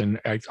triangles. And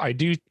I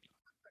do,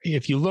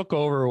 if you look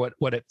over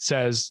what it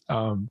says,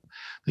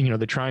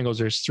 the triangles,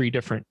 there's 3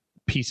 different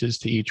pieces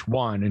to each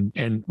one.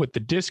 And with the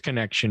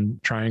disconnection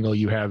triangle,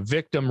 you have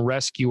victim,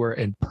 rescuer,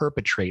 and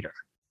perpetrator.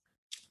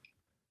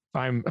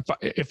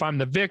 If I'm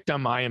the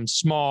victim, I am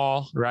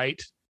small,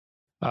 right?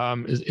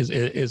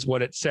 Is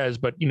what it says.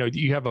 But,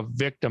 you have a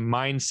victim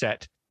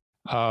mindset.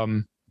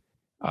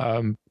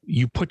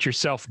 You put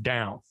yourself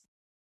down.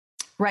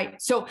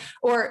 Right. So,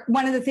 or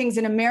one of the things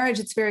in a marriage,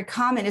 it's very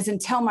common is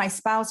until my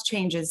spouse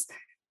changes,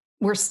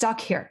 we're stuck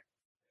here,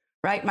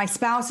 right? My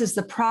spouse is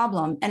the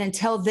problem. And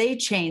until they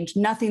change,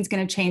 nothing's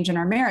going to change in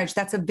our marriage.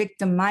 That's a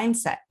victim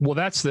mindset. Well,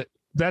 is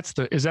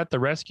that the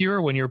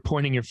rescuer when you're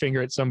pointing your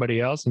finger at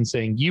somebody else and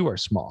saying you are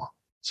small,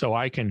 so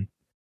I can.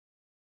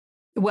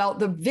 Well,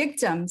 the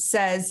victim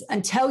says,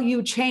 until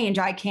you change,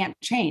 I can't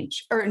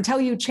change, or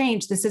until you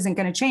change, this isn't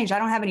going to change. I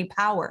don't have any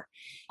power.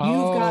 You've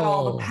got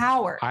all the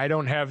power. I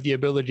don't have the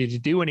ability to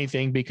do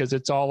anything because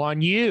it's all on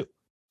you.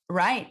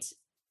 Right.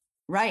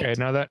 Right. Okay,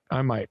 now that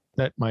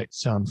might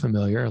sound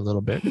familiar a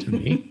little bit to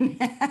me.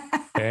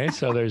 Okay,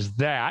 so there's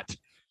that.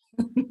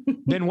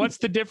 Then what's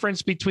the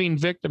difference between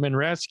victim and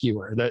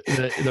rescuer?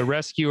 The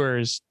rescuer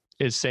is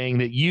saying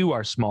that you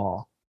are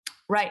small.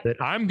 Right. That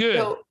I'm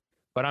good,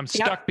 but I'm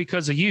stuck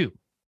because of you.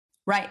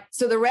 Right.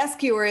 So the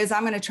rescuer is,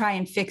 I'm going to try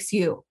and fix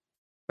you.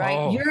 Right.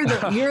 Oh.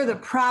 You're the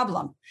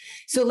problem.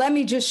 So let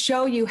me just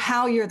show you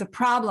how you're the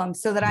problem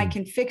so that I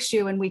can fix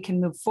you and we can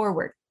move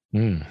forward.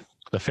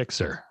 The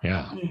fixer.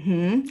 Yeah.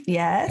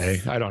 Yes.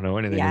 Okay. I don't know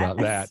anything about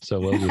that. So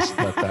we'll just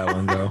let that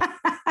one go.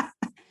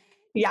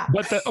 Yeah.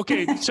 But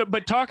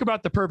but talk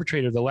about the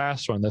perpetrator, the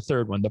last one, the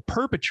third one, the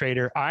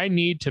perpetrator. I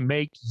need to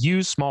make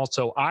you small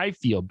so I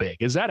feel big.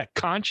 Is that a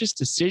conscious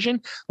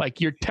decision? Like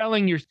you're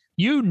telling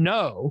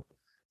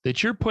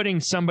that you're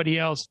putting somebody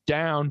else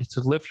down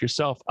to lift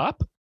yourself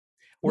up?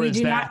 Or we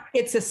do not.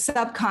 It's a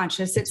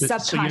subconscious. It's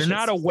subconscious. So you're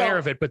not aware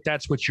of it, but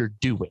that's what you're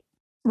doing.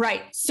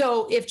 Right.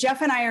 So if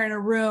Jeff and I are in a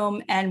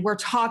room and we're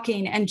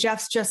talking and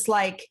Jeff's just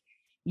like,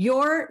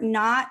 you're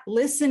not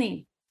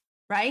listening,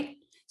 right?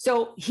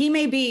 So he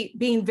may be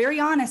being very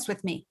honest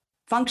with me,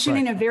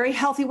 functioning in a very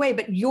healthy way,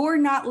 but you're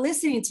not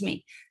listening to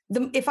me.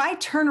 If I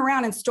turn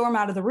around and storm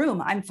out of the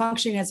room, I'm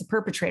functioning as a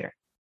perpetrator.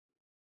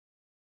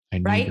 I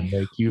need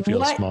to make you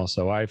feel small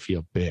so I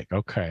feel big.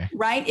 Okay.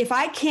 Right. If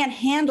I can't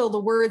handle the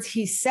words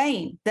he's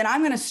saying, then I'm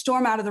going to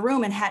storm out of the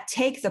room and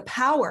take the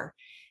power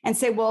and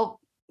say, well,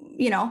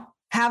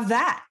 have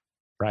that.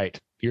 Right.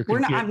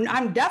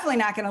 I'm definitely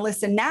not going to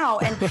listen now.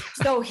 And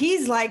so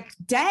he's like,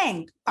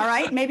 dang, all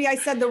right, maybe I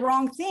said the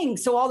wrong thing.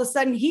 So all of a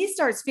sudden he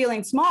starts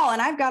feeling small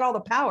and I've got all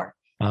the power.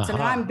 So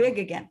now I'm big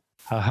again.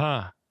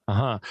 I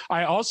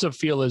also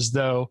feel as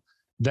though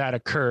that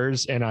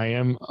occurs, and I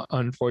am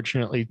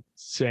unfortunately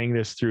saying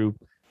this through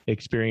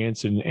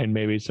experience and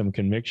maybe some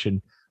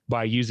conviction,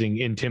 by using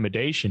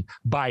intimidation,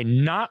 by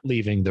not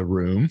leaving the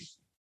room,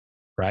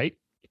 right?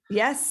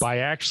 Yes. By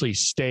actually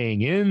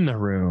staying in the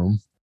room.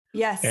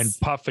 Yes. And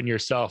puffing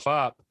yourself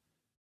up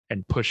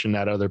and pushing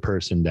that other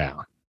person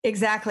down.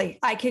 Exactly.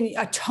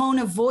 A tone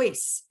of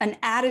voice, an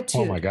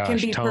attitude can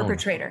be tone.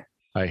 Perpetrator.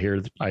 I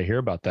hear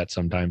about that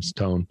sometimes,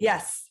 tone.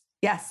 Yes.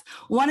 Yes.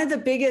 One of the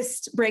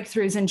biggest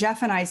breakthroughs in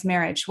Jeff and I's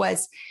marriage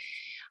was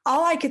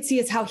all I could see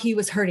is how he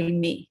was hurting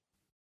me.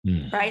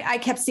 Right. I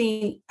kept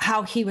seeing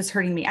how he was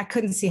hurting me. I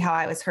couldn't see how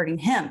I was hurting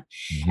him.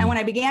 Mm-hmm. And when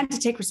I began to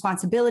take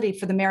responsibility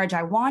for the marriage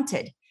I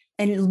wanted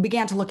and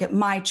began to look at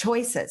my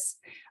choices,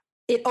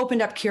 it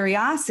opened up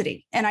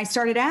curiosity. And I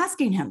started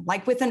asking him,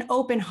 like with an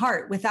open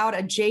heart, without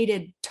a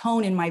jaded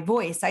tone in my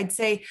voice. I'd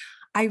say,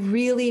 I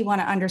really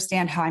want to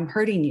understand how I'm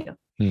hurting you.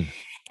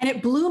 And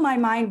it blew my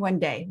mind one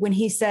day when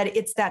he said,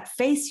 it's that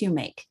face you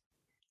make.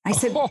 I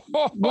said,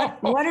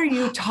 what are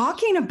you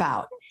talking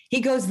about? He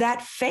goes,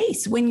 that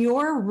face, when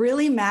you're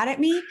really mad at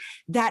me,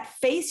 that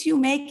face you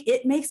make,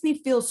 it makes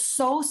me feel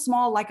so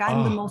small, like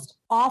I'm the most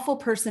awful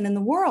person in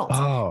the world.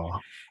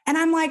 And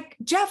I'm like,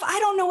 Jeff, I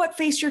don't know what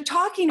face you're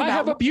talking about. I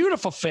have a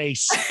beautiful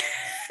face.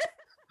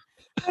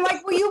 I'm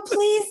like, will you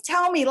please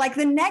tell me, like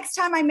the next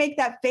time I make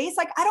that face,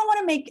 like, I don't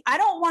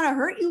want to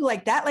hurt you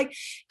like that. Like,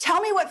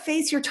 tell me what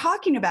face you're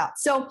talking about.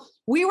 So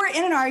we were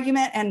in an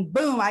argument and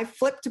boom, I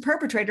flipped to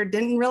Perpetrator.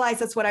 Didn't realize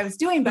that's what I was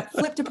doing, but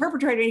flipped to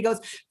Perpetrator. And he goes,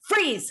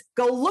 freeze,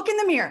 go look in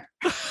the mirror.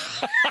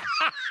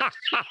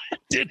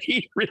 Did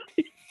he really?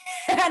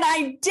 And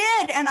I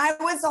did. And I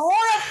was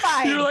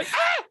horrified. You're like,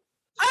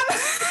 I'm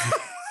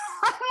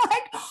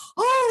like,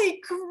 holy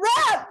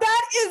crap.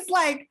 That is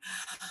like,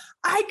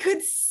 I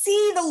could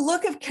see the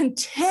look of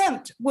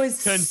contempt was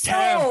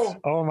so.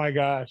 Oh my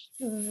gosh.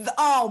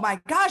 Oh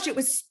my gosh. It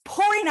was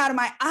pouring out of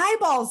my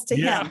eyeballs to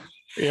him.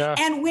 Yeah.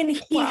 And when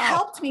he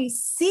helped me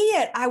see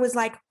it, I was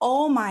like,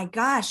 oh my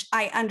gosh,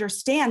 I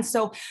understand.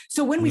 So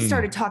when we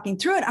started talking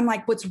through it, I'm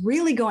like, what's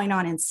really going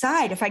on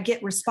inside? If I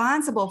get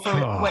responsible for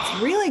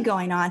what's really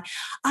going on,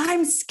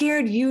 I'm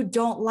scared you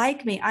don't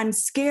like me. I'm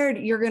scared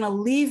you're going to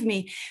leave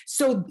me.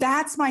 So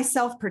that's my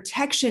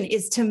self-protection,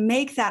 is to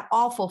make that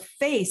awful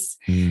face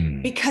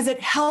because it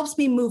helps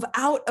me move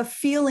out of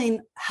feeling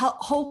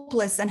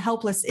hopeless and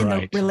helpless in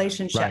the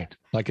relationship. Right.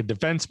 Like a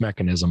defense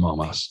mechanism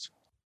almost.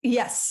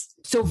 Yes.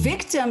 So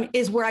victim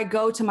is where I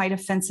go to my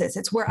defenses.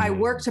 It's where I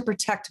work to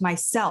protect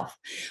myself,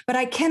 but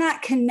I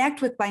cannot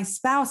connect with my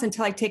spouse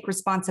until I take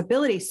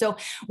responsibility. So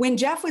when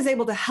Jeff was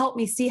able to help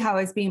me see how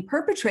I was being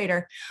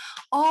Perpetrator,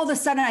 all of a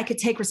sudden I could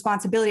take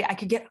responsibility. I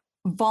could get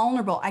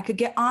vulnerable. I could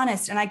get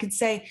honest, and I could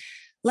say,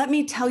 let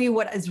me tell you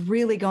what is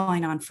really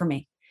going on for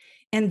me.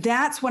 And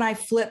that's when I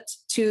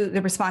flipped to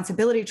the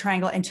responsibility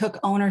triangle and took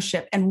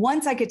ownership. And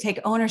once I could take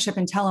ownership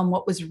and tell him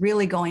what was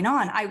really going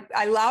on, I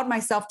allowed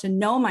myself to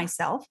know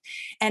myself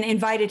and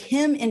invited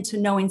him into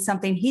knowing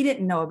something he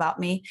didn't know about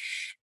me.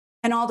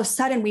 And all of a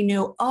sudden we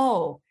knew,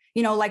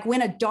 like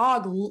when a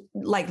dog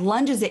like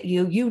lunges at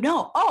you,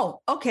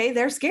 okay,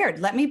 they're scared.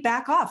 Let me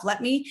back off.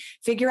 Let me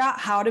figure out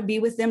how to be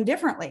with them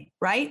differently.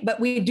 Right.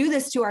 But we do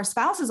this to our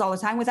spouses all the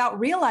time without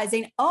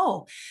realizing,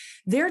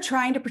 they're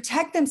trying to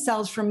protect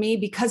themselves from me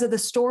because of the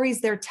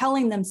stories they're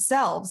telling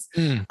themselves,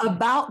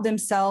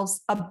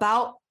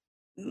 about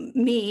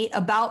me,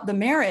 about the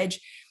marriage.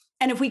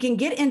 And if we can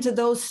get into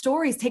those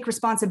stories, take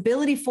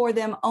responsibility for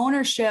them,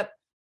 ownership,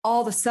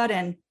 all of a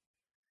sudden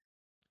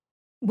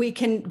we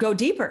can go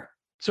deeper.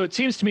 So it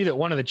seems to me that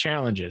one of the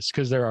challenges,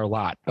 because there are a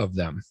lot of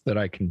them that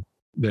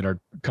are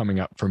coming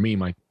up for me,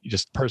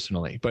 just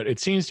personally, but it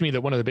seems to me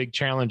that one of the big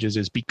challenges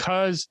is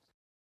because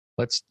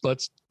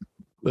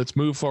let's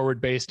move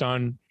forward based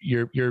on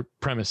your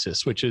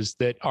premises, which is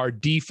that our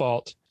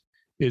default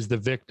is the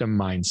victim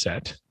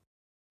mindset,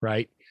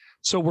 right?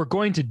 So we're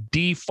going to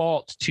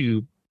default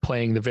to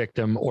playing the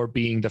victim or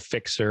being the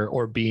fixer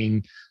or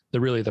being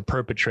the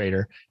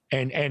perpetrator,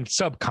 and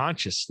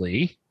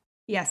subconsciously.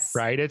 Yes.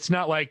 Right. It's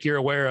not like you're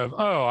aware of,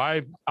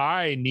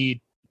 I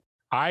need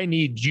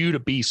you to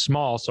be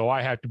small, so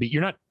I have to be.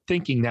 You're not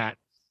thinking that.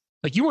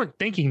 Like, you weren't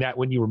thinking that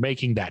when you were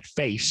making that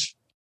face.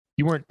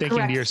 You weren't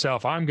thinking to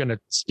yourself, I'm going to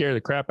scare the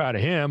crap out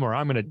of him, or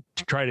I'm going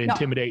to try to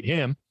intimidate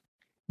him.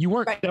 You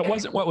weren't. That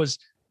wasn't what was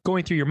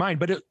going through your mind,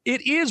 but it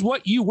is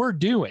what you were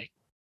doing.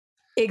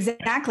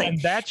 Exactly.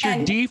 And that's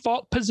your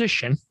default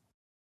position.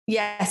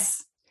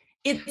 Yes.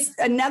 It's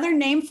another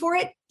name for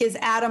it is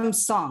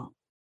Adam's song.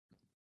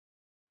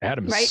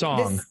 Adam's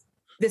song.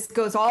 This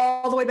goes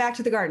all the way back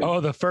to the garden. Oh,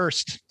 the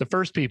first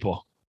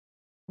people.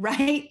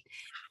 Right.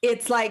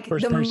 It's like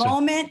the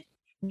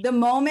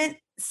moment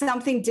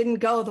something didn't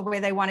go the way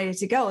they wanted it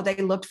to go, they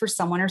looked for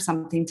someone or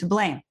something to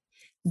blame.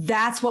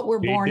 That's what we're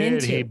born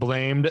into. He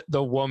blamed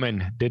the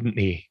woman, didn't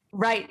he?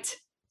 Right.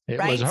 It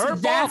was her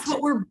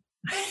fault.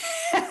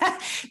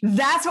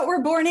 That's what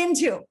we're born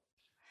into.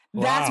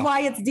 Wow. That's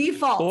why it's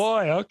default.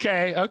 Boy,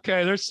 okay.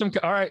 There's some,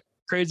 all right,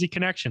 crazy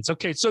connections.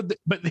 Okay,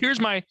 but here's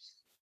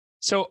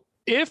so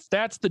if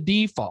that's the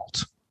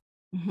default,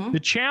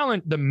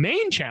 the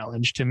main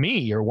challenge to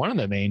me, or one of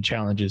the main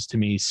challenges to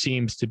me,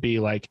 seems to be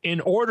like,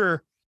 in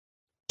order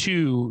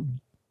to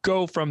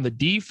go from the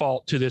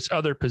default to this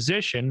other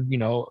position,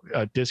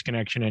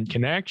 disconnection and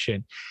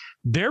connection,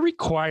 there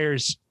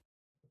requires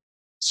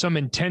some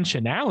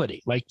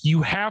intentionality. Like,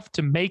 you have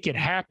to make it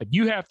happen.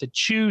 You have to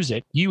choose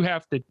it.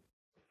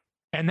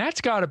 And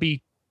that's got to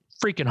be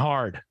freaking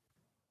hard.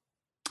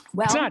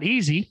 Well, it's not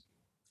easy.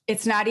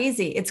 It's not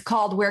easy. It's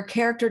called where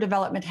character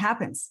development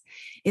happens.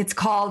 It's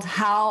called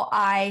how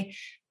I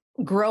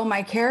grow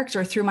my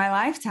character through my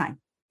lifetime,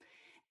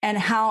 and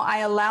how I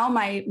allow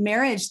my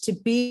marriage to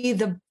be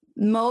the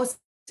most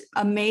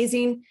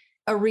amazing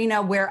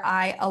arena where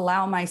I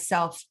allow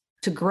myself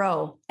to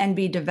grow and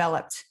be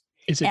developed.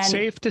 Is it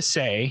safe to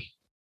say,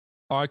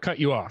 I cut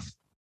you off?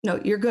 No,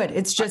 you're good.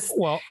 It's just,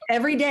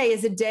 every day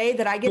is a day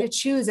that I get to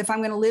choose if I'm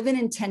going to live in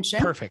intention.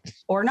 Perfect.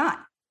 Or not.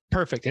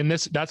 Perfect. And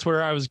that's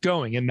where I was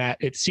going, in that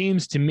it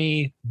seems to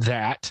me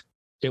that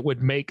it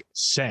would make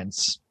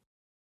sense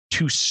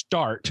to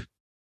start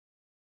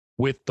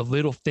with the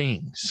little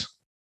things,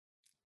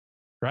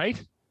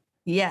 right?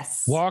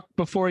 Yes. Walk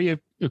before you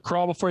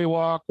crawl, before you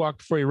walk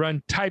before you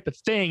run type of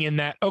thing, in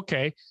that,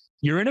 okay,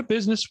 you're in a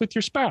business with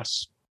your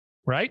spouse,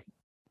 right?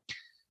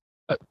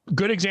 A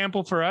good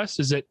example for us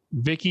is that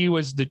Vicky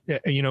was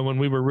when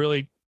we were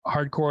really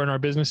hardcore in our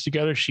business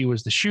together, she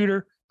was the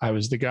shooter. I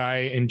was the guy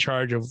in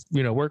charge of,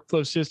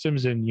 workflow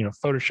systems and,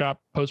 Photoshop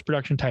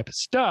post-production type of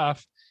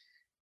stuff.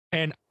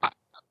 And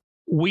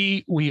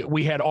we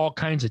had all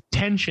kinds of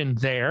tension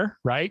there,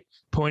 right?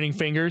 Pointing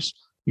fingers.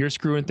 You're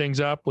screwing things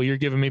up. Well, you're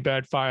giving me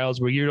bad files.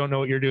 Well, you don't know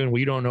what you're doing.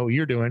 We don't know what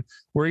you're doing.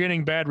 We're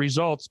getting bad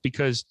results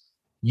because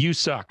you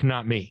suck,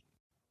 not me.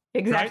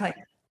 Exactly. Right?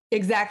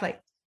 Exactly.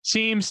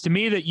 Seems to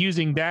me that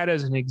using that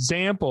as an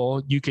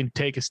example, you can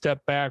take a step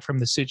back from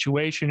the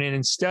situation, and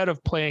instead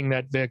of playing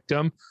that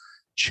victim,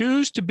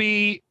 choose to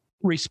be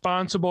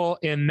responsible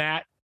in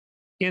that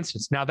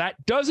instance. Now, that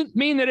doesn't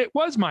mean that it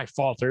was my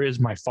fault or is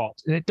my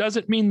fault. And it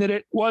doesn't mean that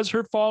it was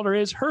her fault or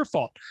is her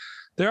fault.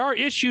 There are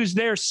issues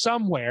there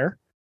somewhere,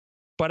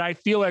 but I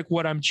feel like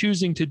what I'm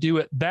choosing to do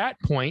at that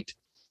point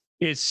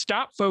is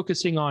stop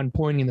focusing on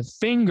pointing the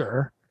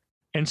finger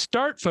and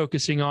start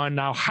focusing on,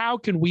 now, how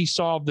can we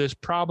solve this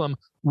problem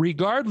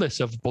regardless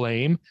of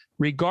blame,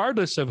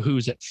 regardless of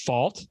who's at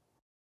fault,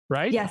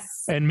 right?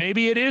 Yes. And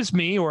maybe it is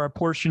me, or a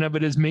portion of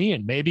it is me,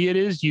 and maybe it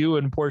is you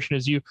and a portion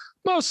is you.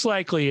 Most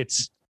likely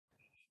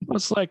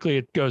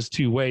it goes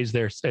two ways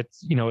there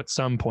at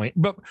some point.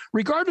 But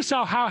regardless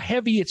of how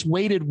heavy it's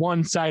weighted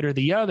one side or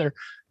the other,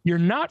 you're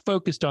not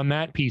focused on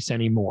that piece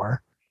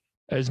anymore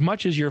as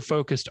much as you're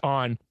focused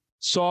on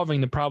solving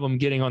the problem,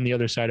 getting on the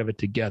other side of it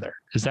together.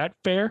 Is that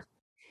fair?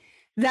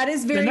 That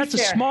is very fair. And that's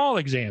a small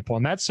example,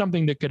 and that's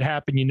something that could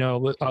happen,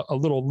 a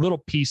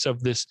little piece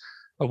of this,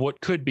 of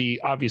what could be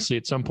obviously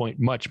at some point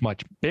much,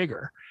 much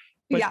bigger.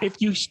 But if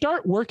you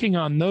start working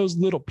on those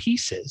little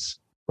pieces,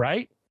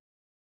 right?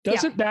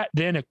 Doesn't that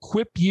then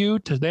equip you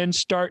to then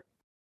start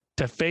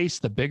to face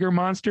the bigger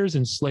monsters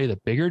and slay the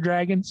bigger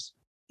dragons?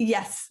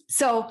 Yes.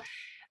 So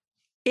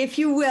if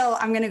you will,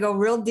 I'm going to go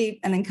real deep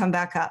and then come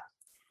back up.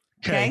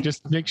 Okay.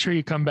 Just make sure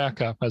you come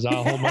back up, as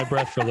I'll hold my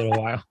breath for a little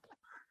while.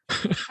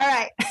 All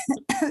right.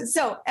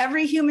 So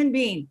every human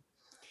being,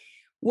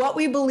 what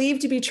we believe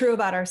to be true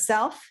about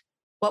ourselves,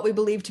 what we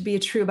believe to be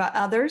true about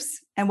others,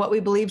 and what we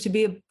believe to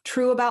be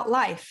true about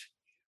life,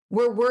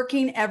 we're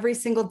working every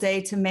single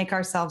day to make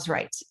ourselves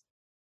right.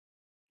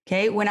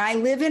 Okay. When I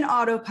live in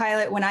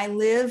autopilot, when I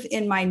live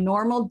in my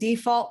normal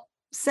default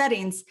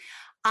settings,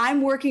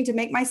 I'm working to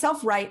make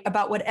myself right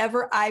about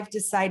whatever I've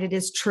decided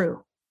is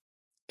true.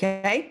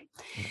 Okay.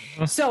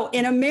 So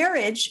in a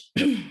marriage,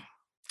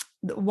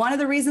 one of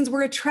the reasons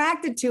we're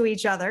attracted to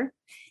each other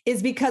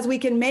is because we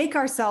can make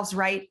ourselves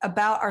right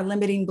about our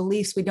limiting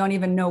beliefs we don't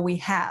even know we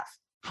have.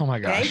 Oh my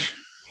gosh. Okay?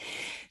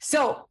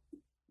 So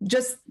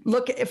just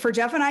look for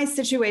Jeff and I's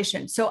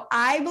situation. So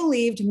I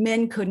believed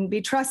men couldn't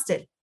be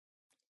trusted.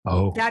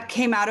 Oh, that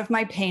came out of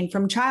my pain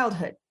from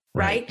childhood,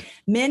 right?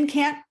 Men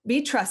can't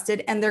be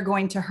trusted and they're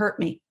going to hurt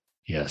me.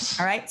 Yes.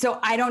 All right. So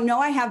I don't know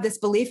I have this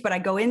belief, but I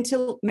go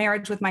into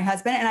marriage with my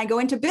husband and I go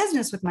into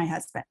business with my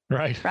husband.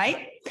 Right.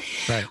 Right.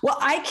 Right. Well,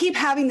 I keep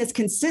having this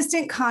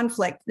consistent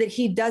conflict that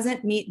he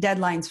doesn't meet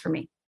deadlines for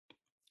me.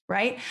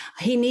 Right.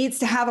 He needs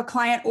to have a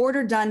client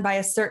order done by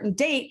a certain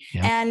date.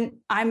 Yeah. And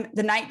I'm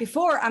the night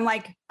before, I'm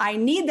like, I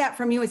need that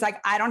from you. He's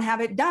like, I don't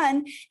have it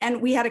done.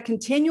 And we had a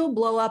continual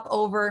blow up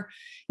over,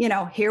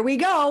 here we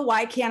go.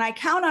 Why can't I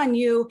count on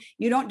you?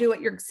 You don't do what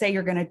you say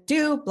you're going to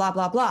do, blah,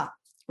 blah, blah.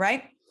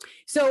 Right.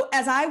 So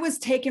as I was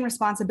taking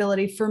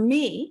responsibility for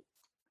me,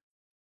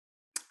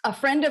 a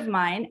friend of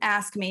mine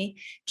asked me,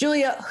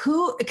 Julia,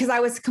 because I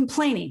was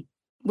complaining,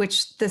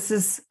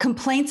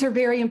 complaints are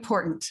very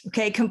important.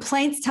 Okay.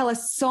 Complaints tell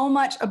us so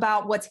much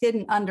about what's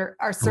hidden under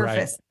our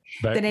surface.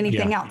 than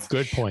anything else.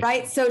 Good point.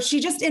 Right. So she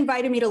just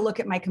invited me to look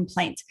at my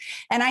complaint.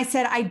 And I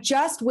said, I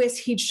just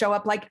wish he'd show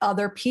up like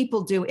other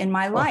people do in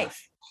my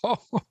life.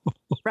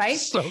 Right.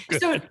 So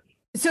good.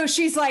 So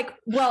she's like,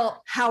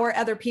 well, how are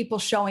other people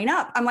showing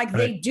up? I'm like,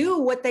 they do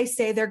what they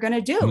say they're going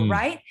to do.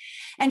 Right.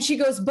 And she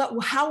goes, but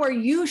how are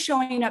you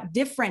showing up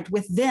different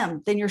with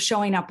them than you're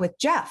showing up with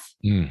Jeff?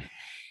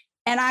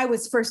 And I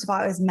was, first of all,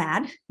 I was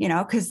mad,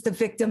 because the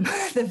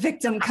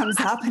victim comes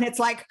up and it's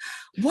like,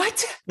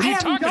 what? I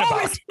have no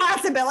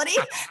responsibility.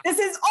 This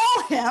is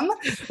all him.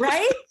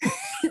 Right.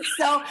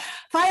 So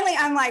finally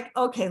I'm like,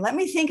 okay, let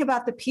me think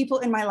about the people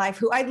in my life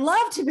who I'd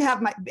love to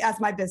have as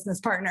my business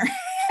partner.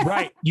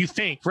 Right. You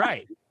think,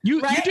 right.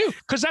 You do,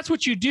 because that's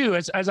what you do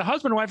as a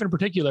husband and wife in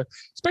particular,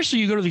 especially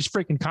you go to these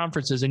freaking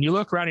conferences and you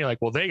look around and you're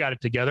like, well, they got it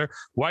together.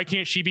 Why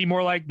can't she be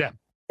more like them?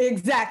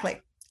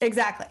 Exactly.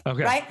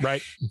 Okay.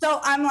 Right. So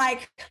I'm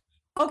like,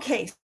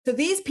 okay, so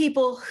these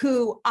people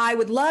who I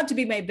would love to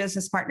be my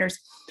business partners,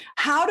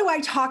 how do I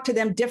talk to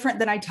them different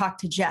than I talk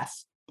to Jeff?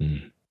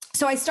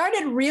 So I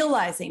started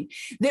realizing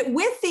that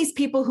with these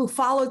people who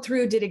followed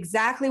through, did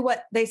exactly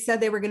what they said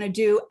they were going to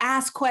do,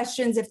 ask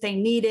questions if they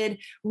needed,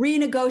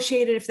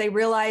 renegotiated if they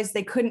realized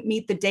they couldn't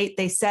meet the date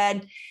they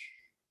said.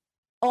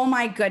 Oh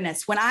my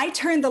goodness. When I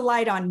turned the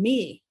light on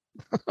me,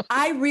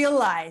 I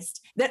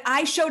realized that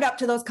I showed up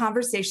to those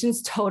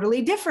conversations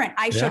totally different.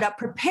 I showed up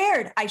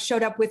prepared. I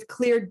showed up with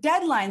clear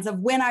deadlines of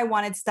when I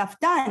wanted stuff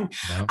done.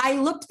 Yeah. I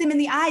looked them in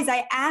the eyes.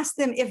 I asked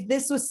them if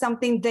this was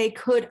something they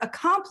could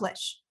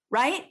accomplish,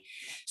 right?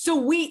 So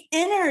we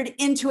entered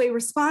into a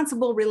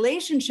responsible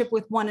relationship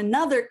with one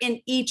another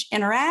in each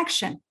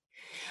interaction.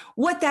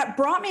 What that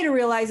brought me to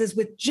realize is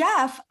with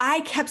Jeff,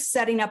 I kept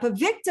setting up a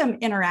victim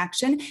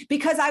interaction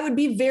because I would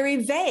be very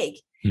vague.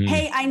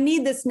 Hey, I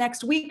need this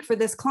next week for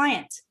this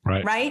client.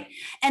 Right.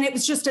 And it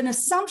was just an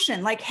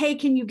assumption like, hey,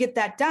 can you get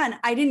that done?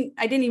 I didn't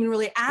even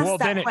really ask that question. Well,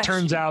 then it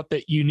turns out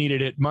that you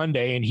needed it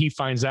Monday and he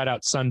finds that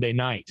out Sunday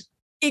night.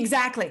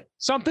 Exactly.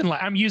 Something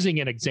like, I'm using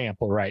an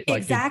example, right? Like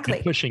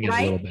exactly. Pushing it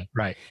a little bit.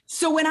 Right.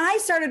 So when I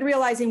started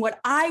realizing what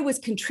I was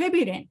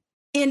contributing,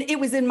 and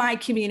it was in my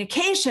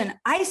communication,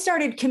 I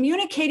started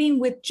communicating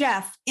with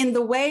Jeff in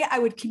the way I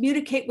would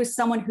communicate with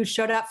someone who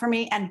showed up for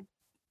me. And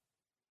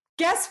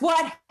guess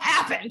what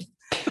happened?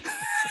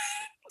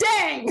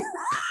 Dang.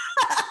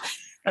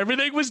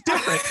 Everything was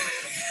different.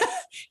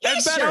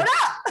 He showed up.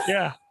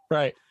 Yeah,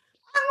 right.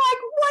 I'm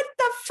like, what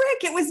the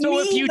frick? It was me. So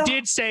if you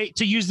did say,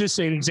 to use this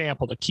as an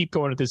example, to keep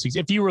going with this,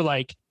 if you were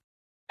like,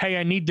 hey,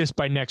 I need this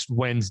by next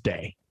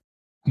Wednesday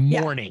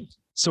morning,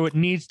 so it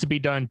needs to be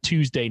done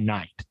Tuesday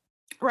night.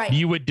 Right.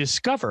 You would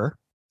discover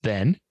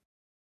then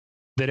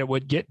that it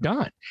would get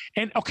done.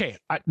 And okay,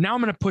 now I'm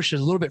going to push it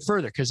a little bit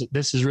further because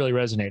this is really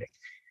resonating.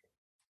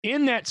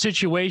 In that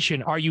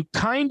situation, you're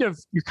kind of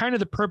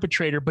the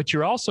perpetrator, but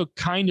you're also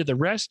kind of the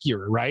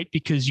rescuer, right?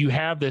 Because you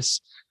have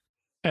this,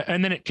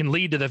 and then it can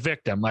lead to the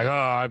victim, like,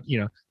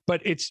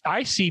 but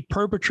I see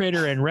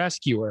perpetrator and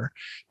rescuer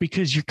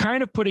because you're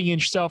kind of putting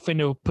yourself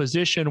into a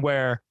position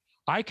where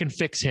I can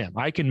fix him.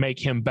 I can make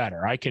him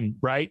better.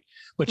 Right?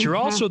 But you're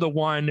also the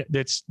one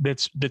that's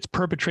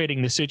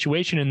perpetrating the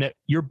situation, and that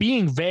you're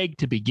being vague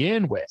to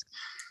begin with.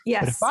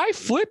 Yes. But if I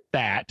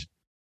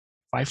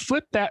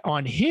flip that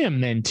on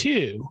him then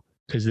too,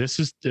 because this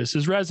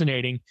is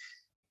resonating,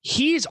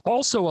 he's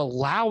also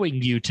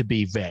allowing you to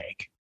be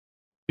vague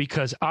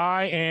because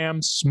I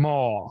am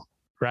small,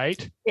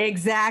 right?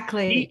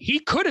 Exactly. He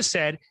could have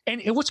said,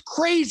 and what's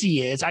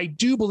crazy is I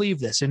do believe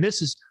this, and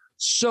this is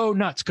so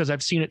nuts because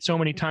I've seen it so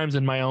many times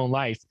in my own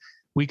life.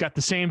 We got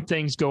the same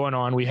things going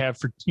on. We have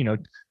for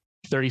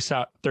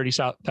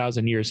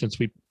 30,000 years since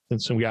we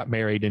got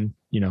married, and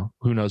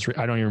who knows?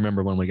 I don't even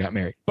remember when we got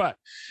married, but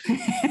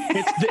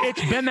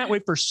it's been that way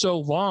for so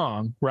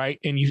long, right?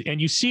 And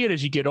you see it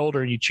as you get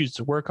older and you choose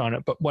to work on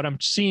it. But what I'm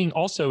seeing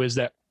also is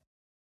that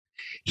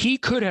he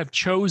could have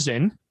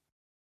chosen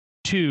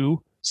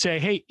to say,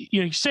 hey,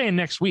 you're saying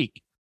next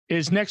week.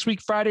 Is next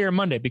week Friday or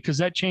Monday? Because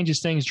that changes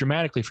things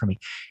dramatically for me.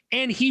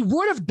 And he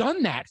would have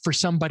done that for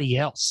somebody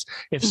else.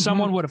 If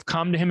someone would have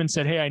come to him and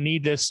said, hey, I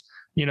need this,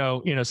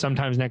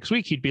 sometimes next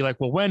week, he'd be like,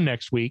 well, when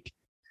next week?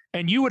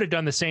 And you would have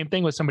done the same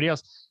thing with somebody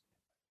else.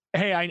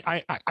 Hey,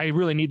 I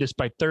really need this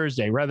by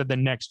Thursday rather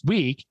than next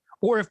week.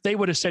 Or if they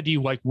would have said to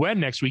you, like, when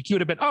next week, you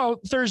would have been, oh,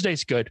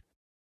 Thursday's good.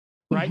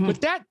 Right.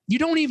 But that you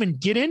don't even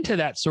get into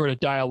that sort of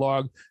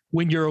dialogue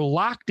when you're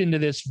locked into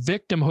this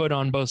victimhood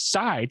on both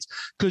sides,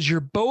 because you're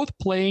both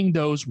playing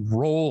those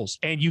roles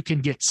and you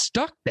can get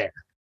stuck there.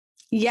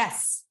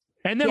 Yes.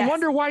 And then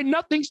wonder why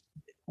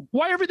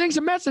everything's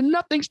a mess and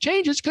nothing's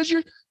changes because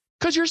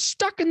you're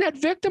stuck in that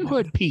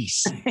victimhood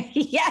piece.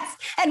 Yes.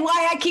 And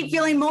why I keep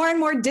feeling more and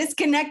more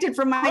disconnected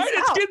from myself.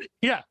 Right?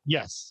 Yeah.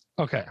 Yes.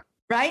 Okay.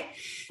 Right?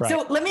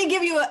 So let me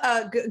give you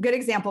a good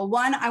example.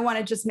 One, I want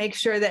to just make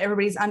sure that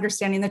everybody's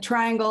understanding the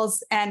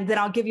triangles, and then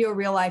I'll give you a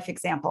real life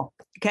example.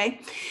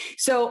 Okay.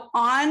 So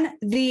on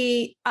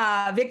the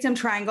victim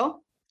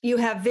triangle, you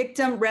have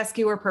victim,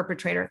 rescuer,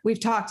 perpetrator. We've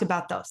talked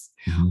about those.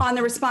 On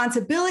the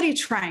responsibility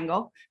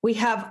triangle, we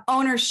have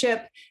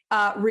ownership,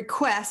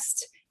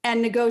 request,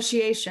 and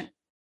negotiation,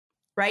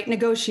 right?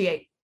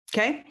 Negotiate.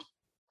 Okay.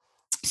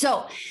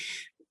 So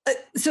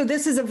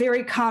this is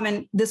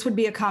this would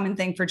be a common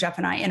thing for Jeff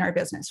and I in our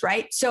business,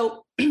 right?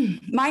 So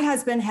my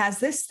husband has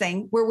this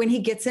thing where when he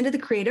gets into the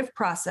creative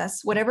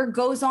process, whatever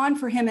goes on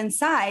for him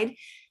inside,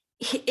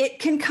 it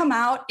can come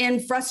out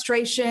in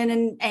frustration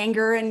and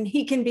anger, and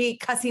he can be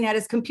cussing at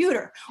his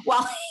computer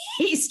while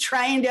he's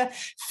trying to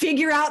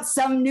figure out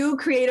some new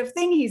creative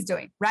thing he's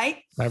doing, right?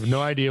 I have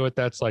no idea what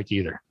that's like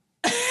either.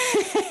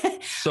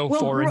 So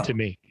foreign to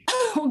me.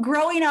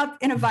 Growing up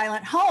in a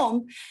violent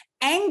home,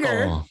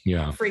 anger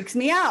freaks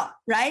me out,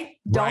 right?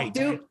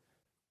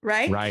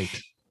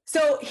 Right.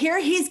 So here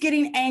he's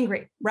getting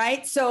angry,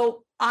 right?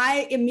 So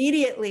my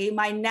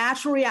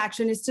natural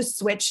reaction is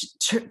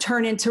to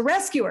turn into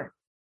rescuer.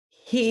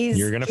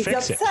 You're going to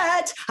fix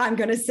upset. It. I'm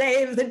going to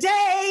save the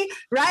day,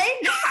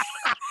 right?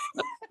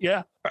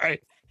 Yeah,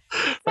 right.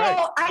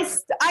 So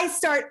I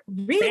start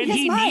reading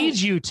his mind. And he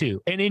needs you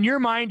to. And in your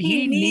mind,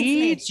 he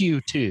needs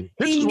you to.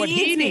 This is what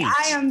he needs.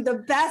 I am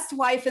the best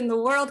wife in the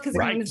world because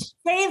I'm going to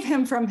save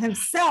him from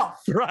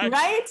himself.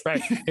 Right.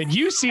 And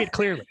you see it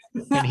clearly.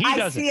 And he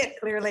doesn't. I see it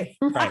clearly.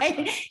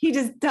 Right. He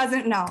just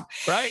doesn't know.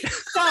 Right.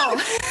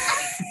 So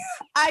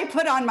I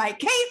put on my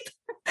cape.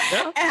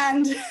 Yeah.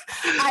 And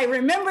I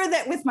remember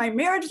that with my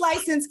marriage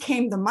license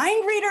came the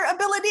mind reader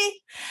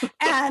ability,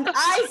 and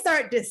I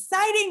start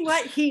deciding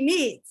what he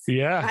needs.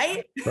 Yeah.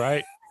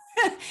 Right.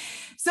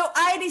 So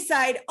I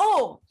decide,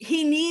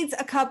 he needs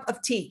a cup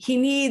of tea. He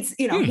needs,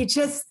 he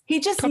just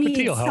needs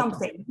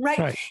something,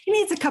 right? He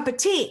needs a cup of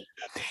tea.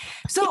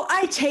 So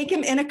I take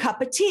him in a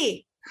cup of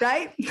tea,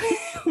 right?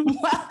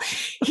 Well,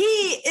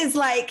 he is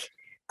like,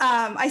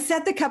 I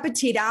set the cup of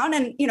tea down,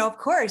 and, of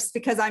course,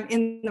 because I'm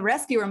in the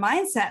rescuer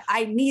mindset,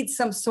 I need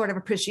some sort of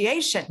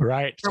appreciation for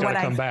what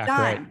I've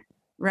done.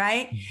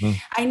 Right. Mm-hmm.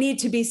 I need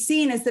to be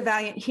seen as the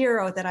valiant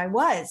hero that I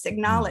was,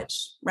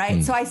 acknowledged. Right.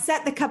 Mm-hmm. So I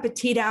set the cup of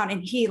tea down,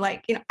 and he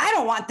I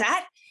don't want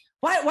that.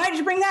 Why did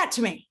you bring that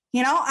to me?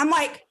 I'm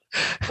like,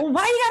 well,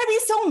 why you gotta be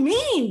so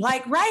mean?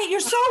 Like, right.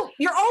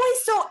 You're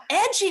always so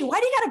edgy. Why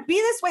do you gotta be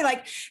this way?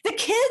 Like, the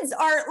kids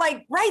are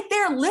like right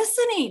there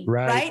listening.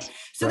 Right.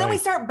 So then we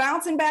start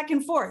bouncing back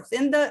and forth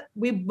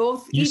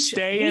you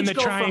stay in the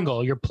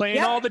triangle. You're playing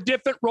all the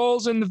different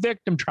roles in the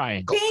victim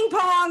triangle. Ping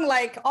pong,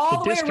 like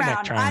all the way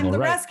around. I'm the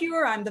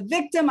rescuer, I'm the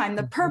victim, I'm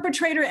the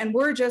perpetrator, and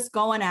we're just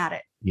going at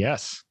it.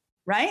 Yes.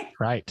 Right.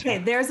 Okay.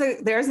 There's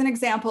an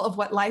example of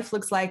what life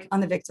looks like on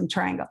the victim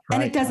triangle,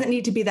 and it doesn't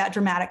need to be that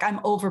dramatic.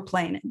 I'm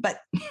overplaying it, but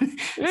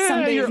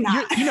some days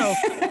not.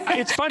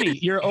 It's funny.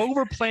 You're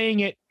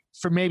overplaying it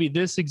for maybe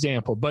this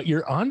example, but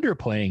you're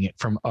underplaying it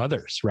from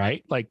others,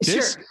 right? Like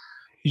this.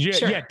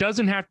 Sure. Yeah, it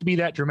doesn't have to be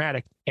that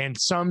dramatic, and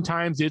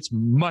sometimes it's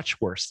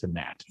much worse than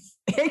that.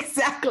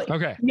 Exactly.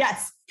 Okay.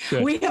 Yes.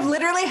 Good. We have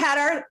literally had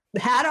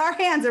our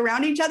hands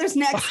around each other's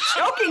necks,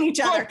 choking each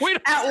other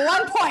at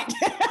one point.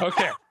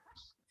 Okay.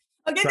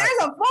 Okay, there's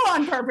a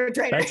full-on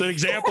perpetrator. That's an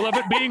example of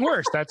it being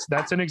worse.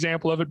 That's an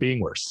example of it being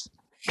worse.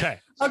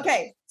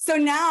 Okay. So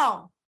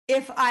now,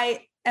 if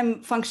I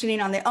am functioning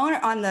on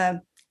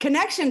the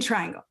connection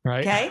triangle,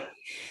 okay,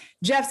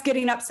 Jeff's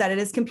getting upset at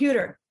his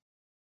computer.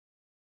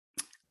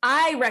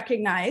 I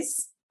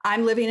recognize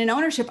I'm living in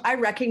ownership. I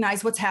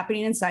recognize what's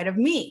happening inside of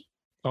me.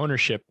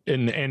 Ownership,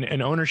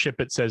 and ownership.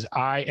 It says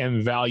I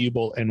am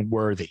valuable and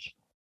worthy.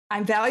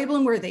 I'm valuable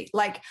and worthy.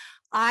 Like,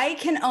 I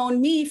can own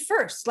me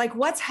first. Like,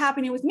 what's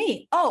happening with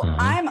me?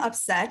 I'm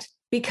upset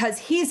because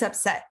he's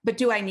upset. But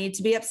do I need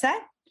to be upset?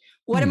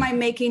 What am I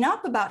making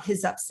up about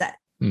his upset?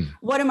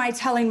 What am I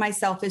telling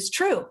myself is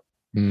true?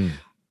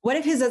 What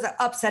if his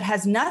upset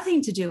has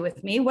nothing to do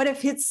with me? What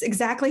if it's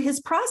exactly his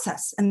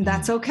process? And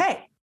that's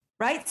okay.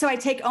 Right. So I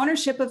take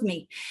ownership of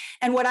me.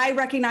 And what I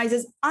recognize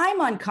is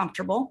I'm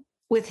uncomfortable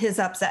with his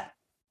upset.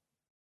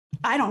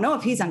 I don't know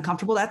if he's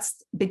uncomfortable.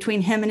 That's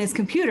between him and his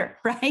computer,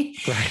 right?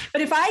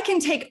 But if I can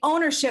take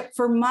ownership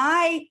for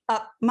my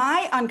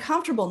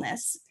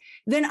uncomfortableness,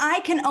 then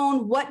I can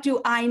own what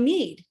do I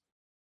need,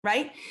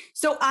 right?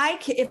 So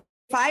if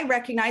I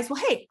recognize,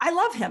 well, hey, I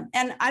love him,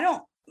 and I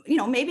don't,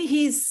 maybe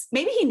he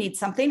needs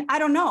something. I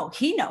don't know.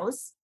 He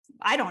knows.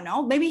 I don't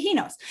know. Maybe he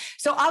knows.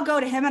 So I'll go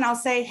to him and I'll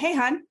say, hey,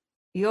 hon,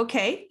 you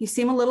okay? You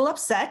seem a little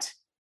upset.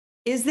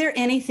 Is there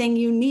anything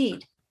you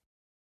need?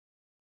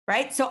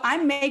 Right? So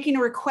I'm making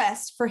a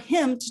request for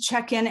him to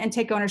check in and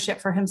take ownership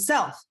for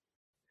himself.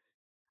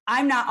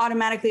 I'm not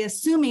automatically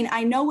assuming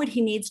I know what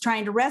he needs,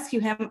 trying to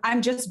rescue him.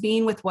 I'm just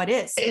being with what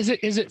is. Is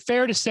it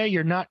fair to say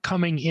you're not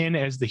coming in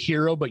as the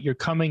hero, but you're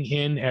coming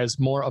in as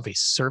more of a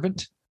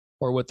servant,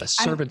 or with a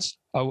servant's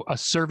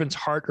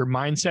heart or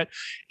mindset?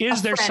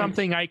 Is there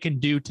something I can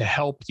do to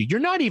help you? You're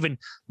not even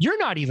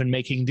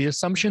making the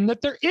assumption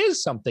that there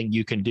is something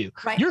you can do.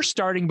 Right. You're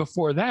starting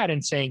before that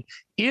and saying,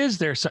 is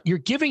there some, you're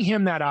giving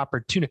him that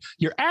opportunity.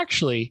 You're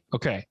actually,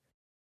 in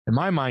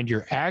my mind,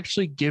 you're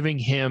actually giving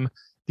him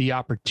the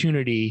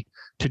opportunity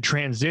to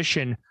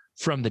transition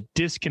from the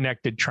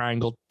disconnected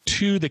triangle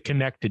to the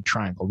connected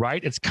triangle,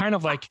 right? It's kind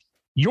of like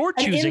you're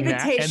choosing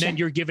that, and then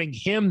you're giving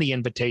him the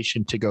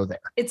invitation to go there.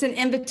 It's an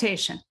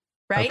invitation,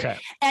 right? Okay.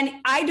 And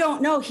I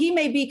don't know, he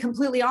may be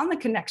completely on the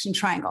connection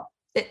triangle,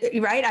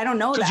 right? I don't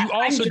know that. Because you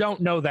also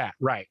don't know that.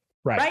 Right.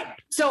 Right.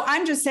 So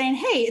I'm just saying,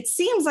 hey, it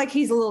seems like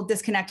he's a little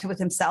disconnected with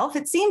himself.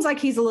 It seems like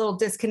he's a little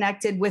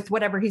disconnected with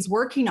whatever he's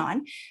working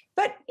on.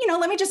 But,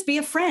 let me just be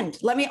a friend.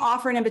 Let me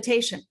offer an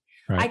invitation.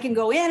 Right. I can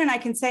go in and I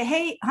can say,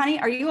 hey, honey,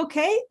 are you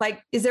okay?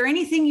 Like, is there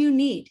anything you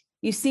need?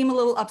 You seem a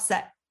little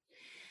upset.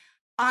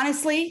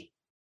 Honestly,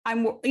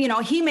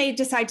 he may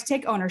decide to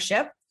take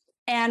ownership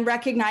and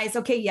recognize,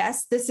 okay,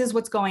 yes, this is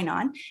what's going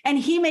on. And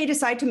he may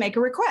decide to make a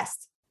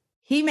request.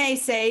 He may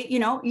say,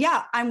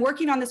 yeah, I'm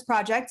working on this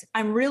project.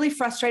 I'm really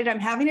frustrated. I'm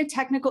having a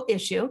technical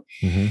issue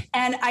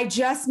and I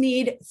just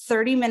need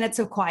 30 minutes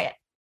of quiet.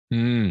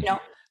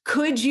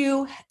 Could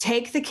you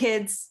take the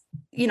kids?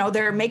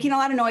 They're making a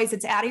lot of noise.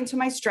 It's adding to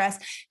my stress.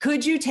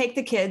 Could you take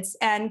the kids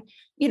and,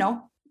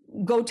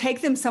 go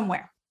take them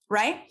somewhere?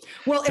 Right.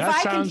 Well,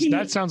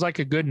 that sounds like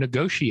a good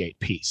negotiate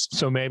piece.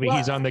 So maybe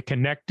he's on the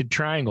connected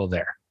triangle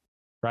there.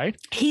 Right.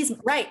 He's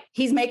right.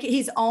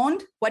 He's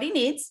owned what he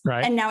needs.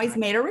 Right. And now he's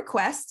made a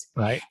request.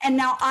 Right. And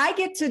now I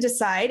get to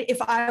decide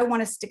if I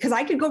want to, because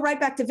I could go right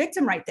back to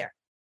victim right there.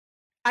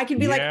 I could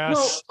be like,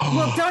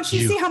 well, don't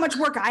you see how much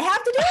work I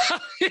have to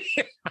do?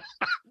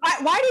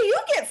 Why do you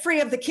get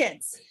free of the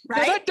kids?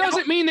 Right. Now, that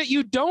doesn't mean that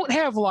you don't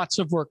have lots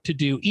of work to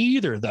do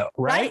either, though.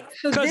 Right.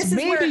 Because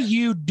maybe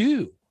you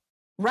do.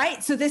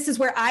 Right. So this is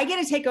where I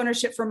get to take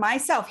ownership for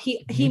myself.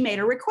 He made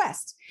a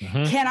request.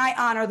 Can I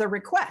honor the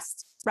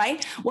request?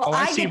 Right. Well,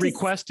 I see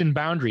request and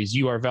boundaries.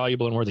 You are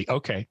valuable and worthy.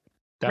 Okay.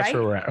 That's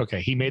where we're at.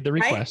 Okay. He made the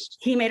request.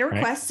 Right? He made a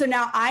request. Right. So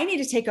now I need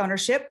to take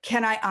ownership.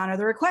 Can I honor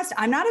the request?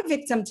 I'm not a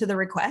victim to the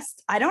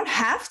request. I don't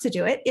have to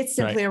do it. It's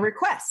simply a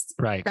request.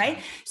 Right. Right.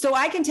 So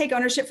I can take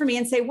ownership for me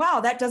and say,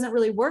 wow, that doesn't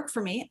really work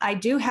for me. I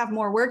do have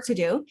more work to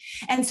do.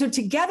 And so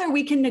together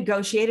we can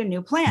negotiate a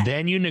new plan.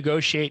 Then you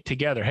negotiate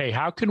together. Hey,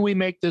 how can we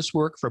make this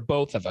work for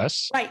both of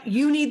us? Right.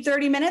 You need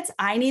 30 minutes.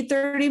 I need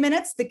 30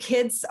 minutes. The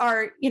kids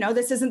are,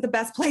 this isn't the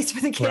best place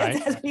for the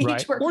kids as we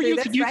each work or through you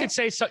this, could, you could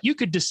say, so you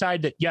could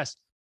decide that, yes,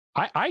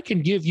 I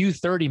can give you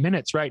 30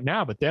 minutes right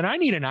now, but then I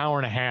need an hour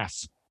and a half.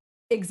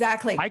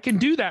 Exactly. I can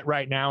do that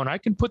right now and I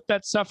can put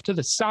that stuff to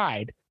the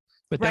side,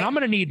 but then I'm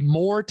going to need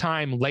more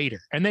time later.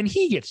 And then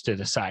he gets to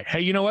decide,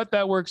 hey, you know what?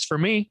 That works for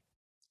me.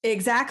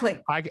 Exactly.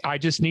 I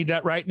just need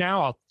that right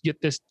now. I'll get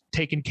this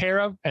taken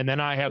care of. And then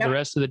I have the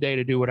rest of the day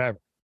to do whatever.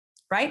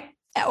 Right.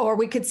 Or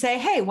we could say,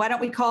 hey, why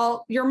don't we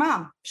call your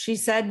mom? She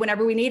said,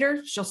 whenever we need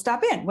her, she'll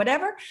stop in,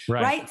 whatever.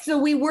 Right. So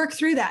we work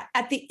through that.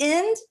 At the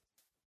end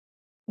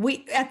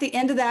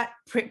of that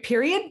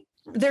period,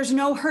 there's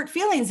no hurt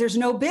feelings. There's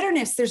no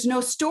bitterness. There's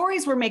no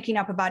stories we're making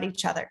up about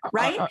each other.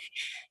 Right.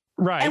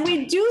 Right. And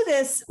we do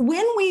this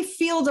when we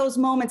feel those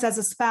moments as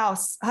a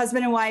spouse,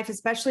 husband and wife,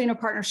 especially in a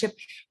partnership,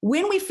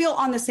 when we feel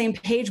on the same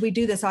page, we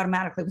do this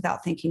automatically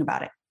without thinking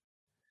about it.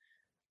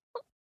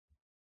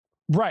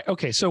 Right.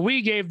 Okay. So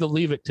we gave the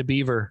Leave It to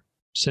Beaver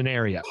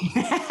scenario.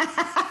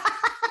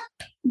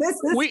 This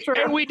is true.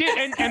 And we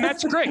did. And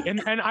that's great.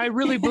 And I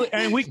really believe,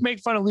 and we can make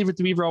fun of Leave It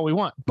to Beaver all we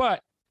want,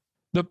 but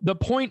the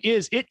point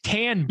is it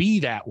can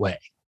be that way.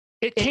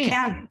 It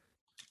can.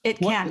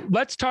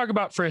 Let's talk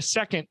about for a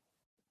second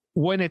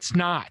when it's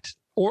not,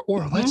 or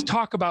let's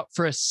talk about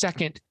for a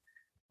second.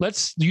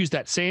 Let's use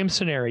that same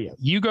scenario.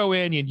 You go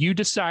in and you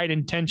decide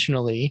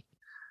intentionally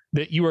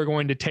that you are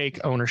going to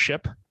take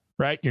ownership,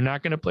 right? You're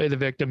not going to play the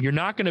victim. You're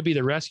not going to be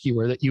the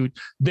rescuer that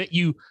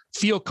you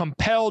feel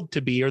compelled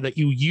to be, or that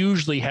you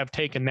usually have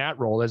taken that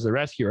role as the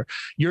rescuer.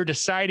 You're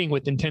deciding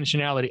with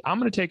intentionality, I'm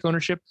going to take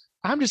ownership.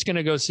 I'm just going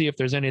to go see if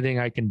there's anything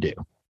I can do.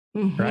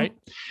 Right.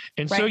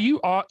 And so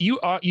you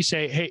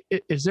say, hey,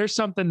 is there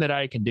something that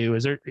I can do?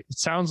 It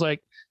seems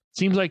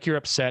like you're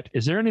upset.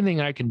 Is there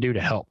anything I can do to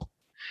help?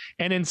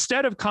 And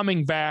instead of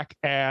coming back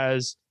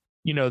as,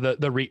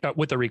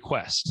 with a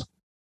request,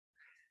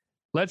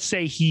 let's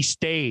say he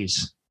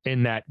stays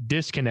in that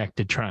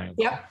disconnected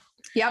triangle.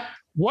 Yep.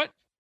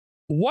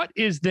 What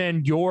is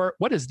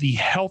the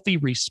healthy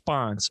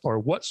response, or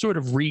what sort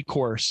of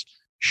recourse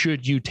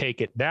should you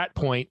take at that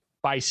point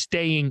by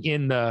staying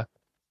in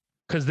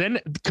because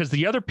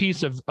the other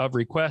piece of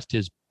request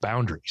is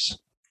boundaries.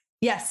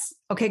 Yes.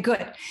 Okay,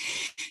 good.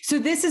 So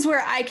this is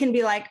where I can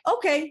be like,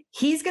 okay,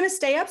 he's going to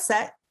stay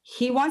upset.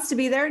 He wants to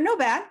be there. No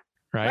bad.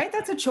 Right.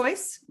 That's a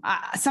choice.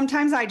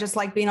 Sometimes I just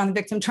like being on the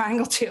victim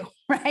triangle too.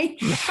 Right.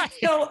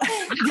 So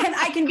then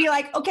I can be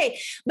like, okay,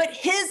 but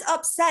his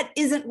upset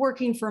isn't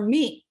working for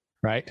me.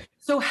 Right.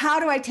 So how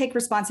do I take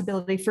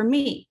responsibility for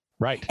me?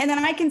 Right. And then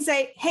I can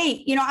say,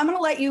 hey, I'm going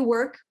to let you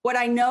work. What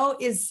I know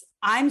is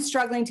I'm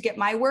struggling to get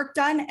my work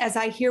done as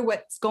I hear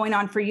what's going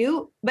on for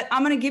you, but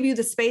I'm going to give you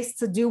the space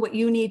to do what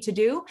you need to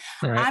do.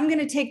 Right. I'm going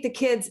to take the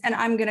kids and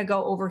I'm going to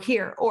go over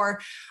here,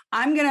 or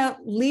I'm going to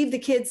leave the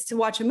kids to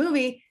watch a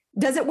movie.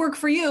 Does it work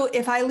for you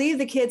if I leave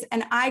the kids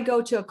and I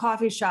go to a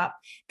coffee shop?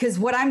 Because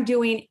what I'm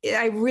doing,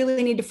 I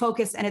really need to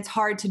focus, and it's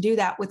hard to do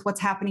that with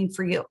what's happening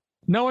for you.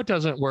 No, it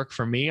doesn't work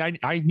for me.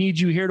 I need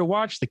you here to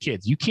watch the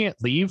kids. You can't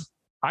leave.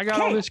 I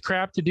got all this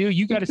crap to do.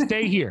 You got to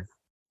stay here.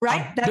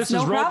 Right. This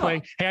is role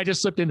playing. Hey, I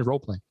just slipped into role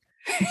playing.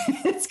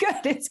 It's good.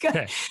 It's good.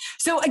 Okay.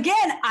 So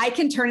again, I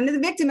can turn into the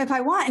victim if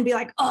I want and be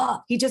like, oh,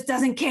 he just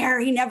doesn't care.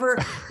 He never,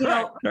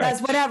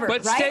 does whatever.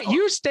 But right?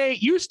 you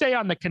stay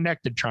on the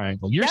connected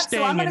triangle. You're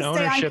staying in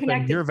ownership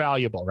and you're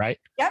valuable, right?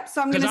 Yep.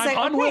 So I'm going to say,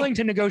 I'm unwilling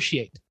to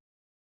negotiate.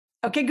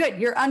 Okay, good.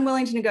 You're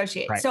unwilling to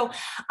negotiate. Right. So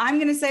I'm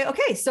going to say,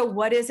 okay, so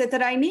what is it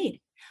that I need?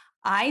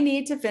 I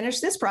need to finish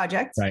this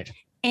project. Right.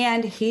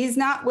 And he's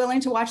not willing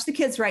to watch the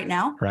kids right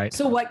now. Right.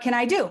 So what can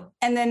I do?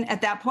 And then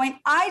at that point,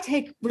 I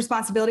take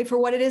responsibility for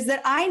what it is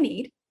that I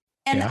need.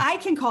 And I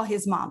can call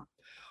his mom,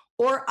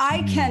 or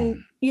I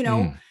can, you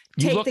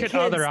take look the at kids.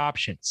 other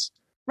options.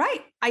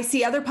 Right. I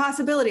see other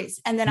possibilities.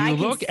 And then I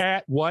look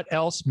at what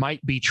else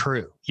might be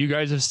true. You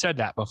guys have said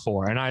that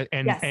before. And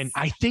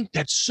I think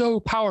that's so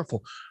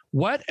powerful.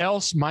 What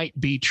else might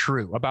be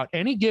true about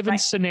any given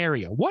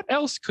scenario? What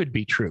else could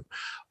be true?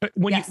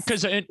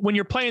 Because when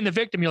you're playing the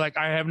victim, you're like,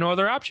 I have no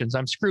other options.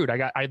 I'm screwed.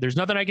 There's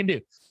nothing I can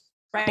do.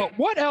 Right. But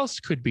what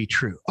else could be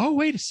true? Oh,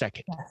 wait a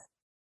second. Yes.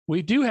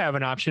 We do have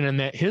an option in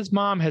that his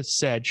mom has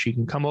said she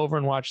can come over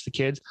and watch the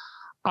kids.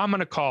 I'm going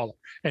to call her.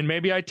 And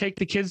maybe I take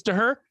the kids to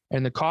her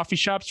and the coffee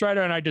shop's right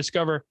there, and I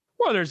discover,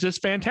 well, there's this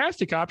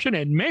fantastic option.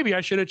 And maybe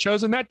I should have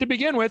chosen that to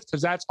begin with,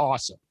 because that's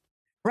awesome.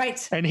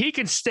 Right. And he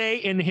can stay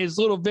in his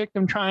little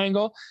victim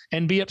triangle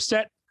and be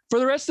upset for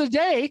the rest of the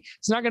day.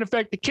 It's not going to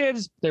affect the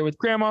kids. They're with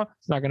grandma.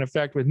 It's not going to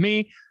affect with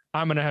me.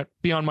 I'm going to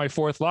be on my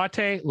 4th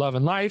latte,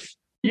 loving life.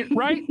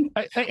 Right.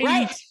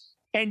 Right.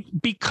 And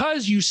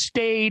because you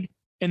stayed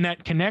in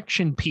that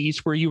connection piece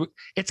where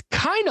it's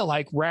kind of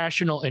like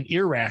rational and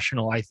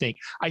irrational. I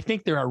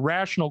think there are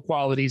rational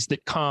qualities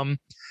that come,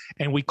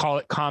 and we call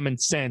it common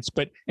sense,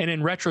 and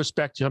in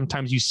retrospect,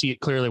 sometimes you see it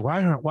clearly.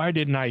 Why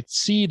didn't I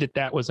see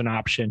that was an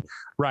option?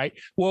 Right.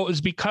 Well, it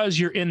was because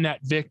you're in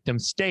that victim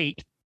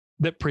state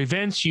that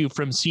prevents you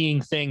from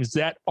seeing things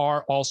that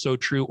are also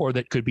true or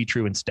that could be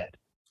true instead.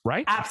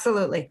 Right.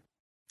 Absolutely.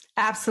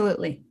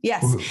 Absolutely.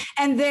 Yes. Ooh.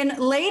 And then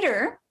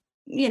later,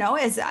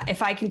 as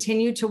if I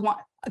continue to want,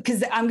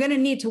 because I'm going to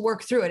need to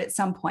work through it at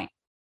some point.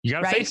 You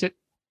got to face it.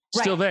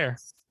 Still there.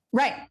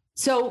 Right.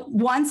 So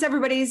once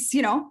everybody's,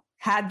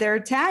 had their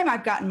time,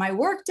 I've gotten my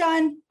work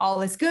done.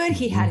 All is good.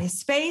 He had his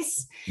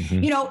space.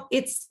 Mm-hmm.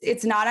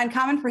 It's not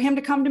uncommon for him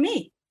to come to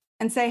me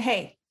and say,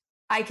 hey,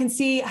 I can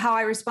see how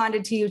I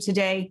responded to you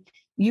today.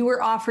 You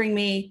were offering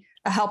me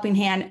a helping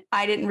hand.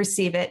 I didn't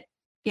receive it.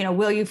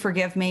 Will you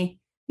forgive me?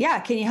 Yeah.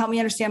 Can you help me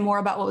understand more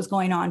about what was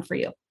going on for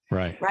you?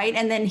 Right. Right.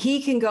 And then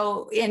he can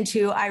go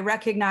into, I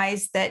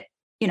recognize that,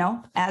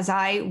 as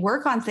I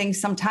work on things,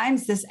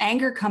 sometimes this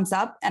anger comes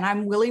up and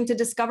I'm willing to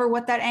discover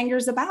what that anger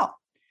is about.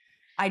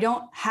 I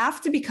don't have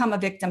to become a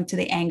victim to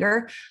the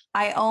anger.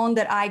 I own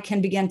that I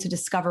can begin to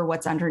discover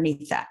what's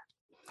underneath that.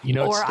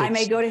 Or I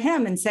may go to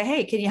him and say,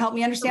 hey, can you help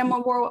me understand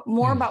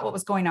more about what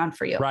was going on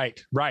for you?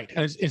 Right.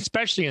 And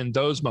especially in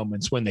those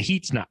moments when the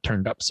heat's not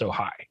turned up so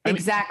high.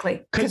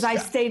 Exactly. Because I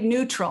stayed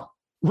neutral.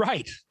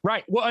 Right.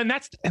 Well, and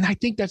I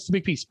think that's the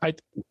big piece.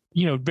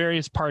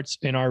 Various parts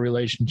in our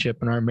relationship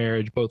and our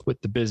marriage, both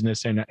with the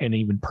business and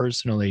even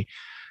personally,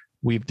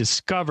 we've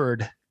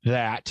discovered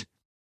that,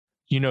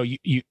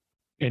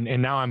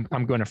 and now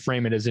I'm going to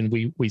frame it as in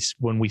we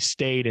when we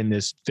stayed in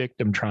this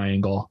victim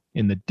triangle,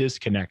 in the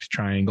disconnect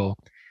triangle,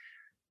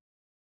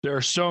 there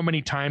are so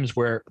many times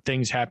where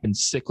things happen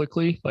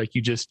cyclically. Like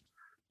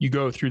you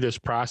go through this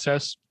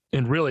process.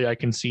 And really, I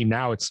can see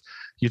now it's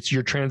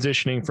you're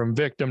transitioning from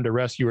victim to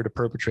rescuer to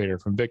perpetrator,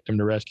 from victim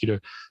to rescue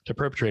to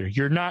perpetrator.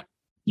 You're not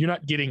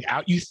getting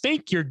out. You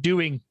think you're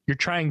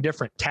trying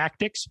different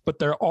tactics, but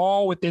they're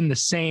all within the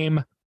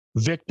same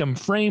victim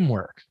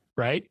framework,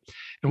 right?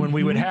 And when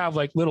we would have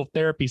like little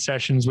therapy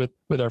sessions with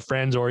our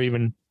friends or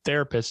even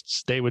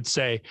therapists, they would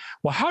say,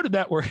 well, how did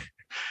that work?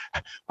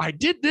 I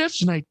did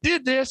this and I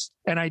did this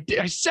and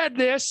I said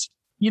this.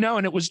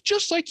 And it was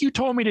just like you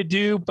told me to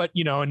do, but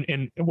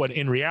and what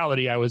in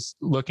reality, I was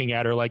looking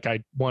at her like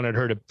I wanted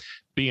her to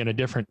be in a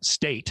different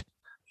state,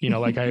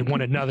 like I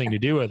wanted nothing to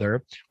do with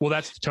her. Well,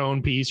 that's the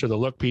tone piece or the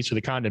look piece or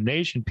the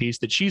condemnation piece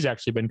that she's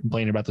actually been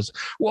complaining about this.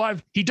 Well,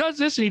 he does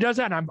this and he does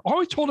that. And I've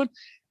always told him,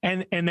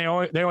 and they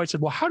always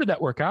said, well, how did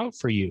that work out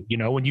for you?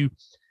 When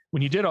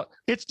you did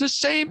it's the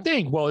same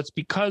thing. Well, it's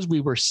because we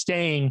were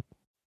staying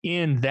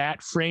in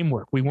that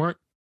framework. We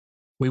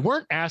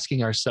weren't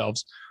asking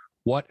ourselves,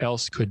 what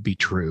else could be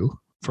true,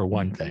 for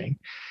one thing.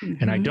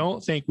 Mm-hmm. And I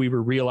don't think we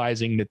were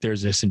realizing that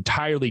there's this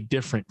entirely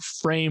different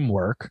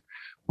framework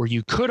where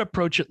you could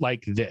approach it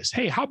like this.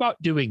 Hey, how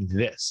about doing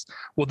this?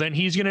 Well, then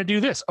he's going to do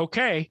this.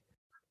 Okay.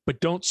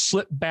 But don't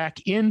slip back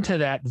into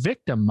that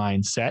victim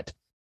mindset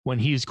when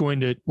he's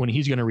going to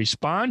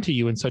respond to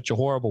you in such a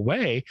horrible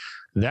way.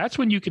 That's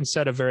when you can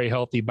set a very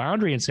healthy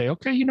boundary and say,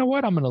 okay, you know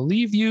what? I'm going to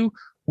leave you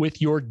with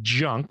your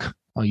junk.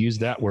 I'll use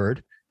that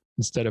word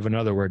instead of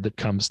another word that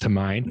comes to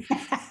mind.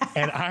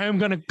 And I'm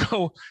going to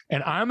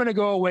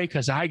go away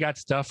because I got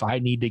stuff I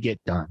need to get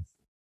done.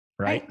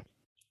 Right.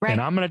 And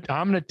I'm going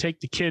to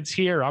take the kids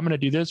here. I'm going to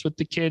do this with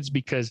the kids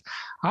because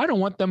I don't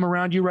want them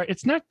around you. Right.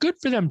 It's not good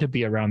for them to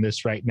be around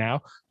this right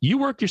now. You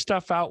work your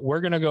stuff out. We're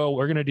going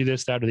to do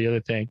this, that, or the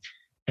other thing.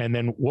 And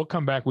then we'll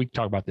come back. We can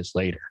talk about this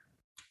later.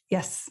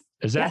 Yes.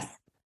 Is that?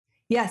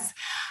 Yes.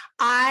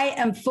 I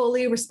am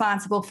fully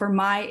responsible for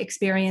my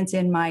experience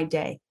in my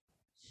day.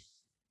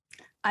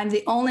 I'm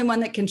the only one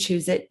that can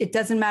choose it. It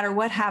doesn't matter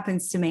what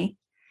happens to me.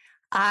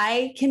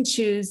 I can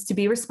choose to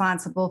be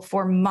responsible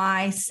for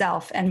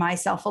myself and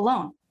myself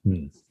alone.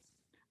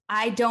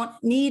 I don't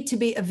need to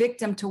be a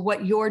victim to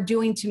what you're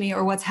doing to me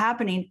or what's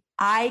happening.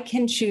 I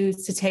can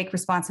choose to take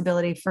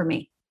responsibility for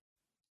me.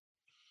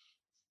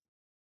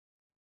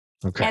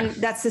 Okay. And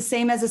that's the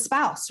same as a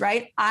spouse,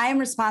 right? I'm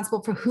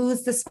responsible for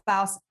who's the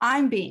spouse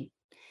I'm being.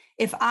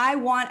 If I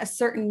want a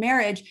certain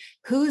marriage,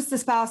 who's the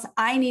spouse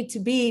I need to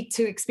be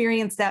to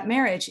experience that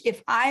marriage?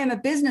 If I am a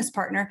business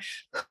partner,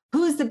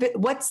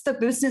 what's the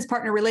business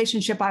partner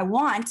relationship I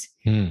want?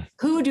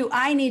 Who do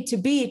I need to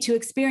be to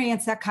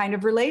experience that kind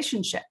of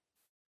relationship?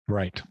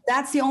 Right.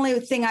 That's the only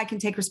thing I can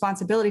take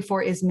responsibility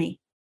for is me.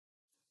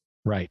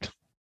 Right.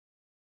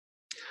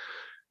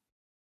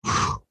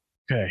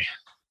 Okay.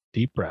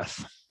 Deep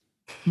breath.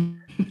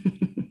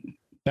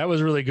 That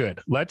was really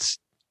good. Let's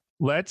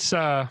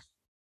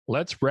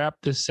wrap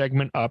this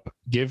segment up.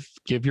 Give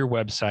your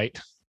website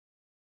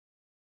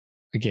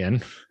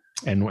again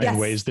and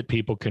ways that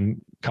people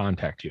can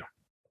contact you.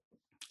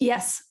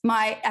 Yes.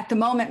 At the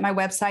moment, my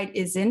website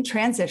is in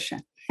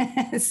transition.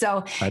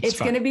 So it's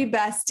going to be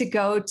best to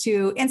go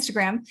to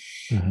Instagram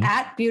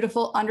at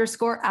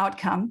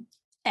beautiful_outcome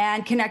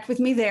and connect with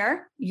me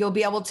there. You'll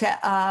be able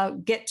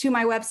to get to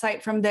my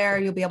website from there.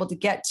 You'll be able to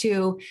get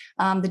to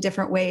the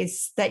different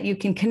ways that you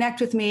can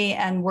connect with me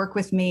and work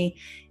with me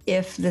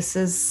if this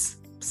is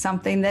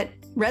something that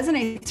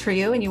resonates for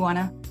you and you want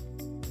to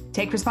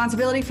take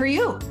responsibility for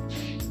you.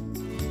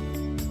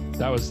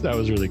 That was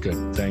really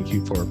good. Thank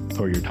you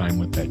for your time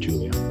with that,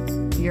 Julia.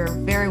 You're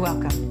very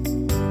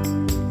welcome.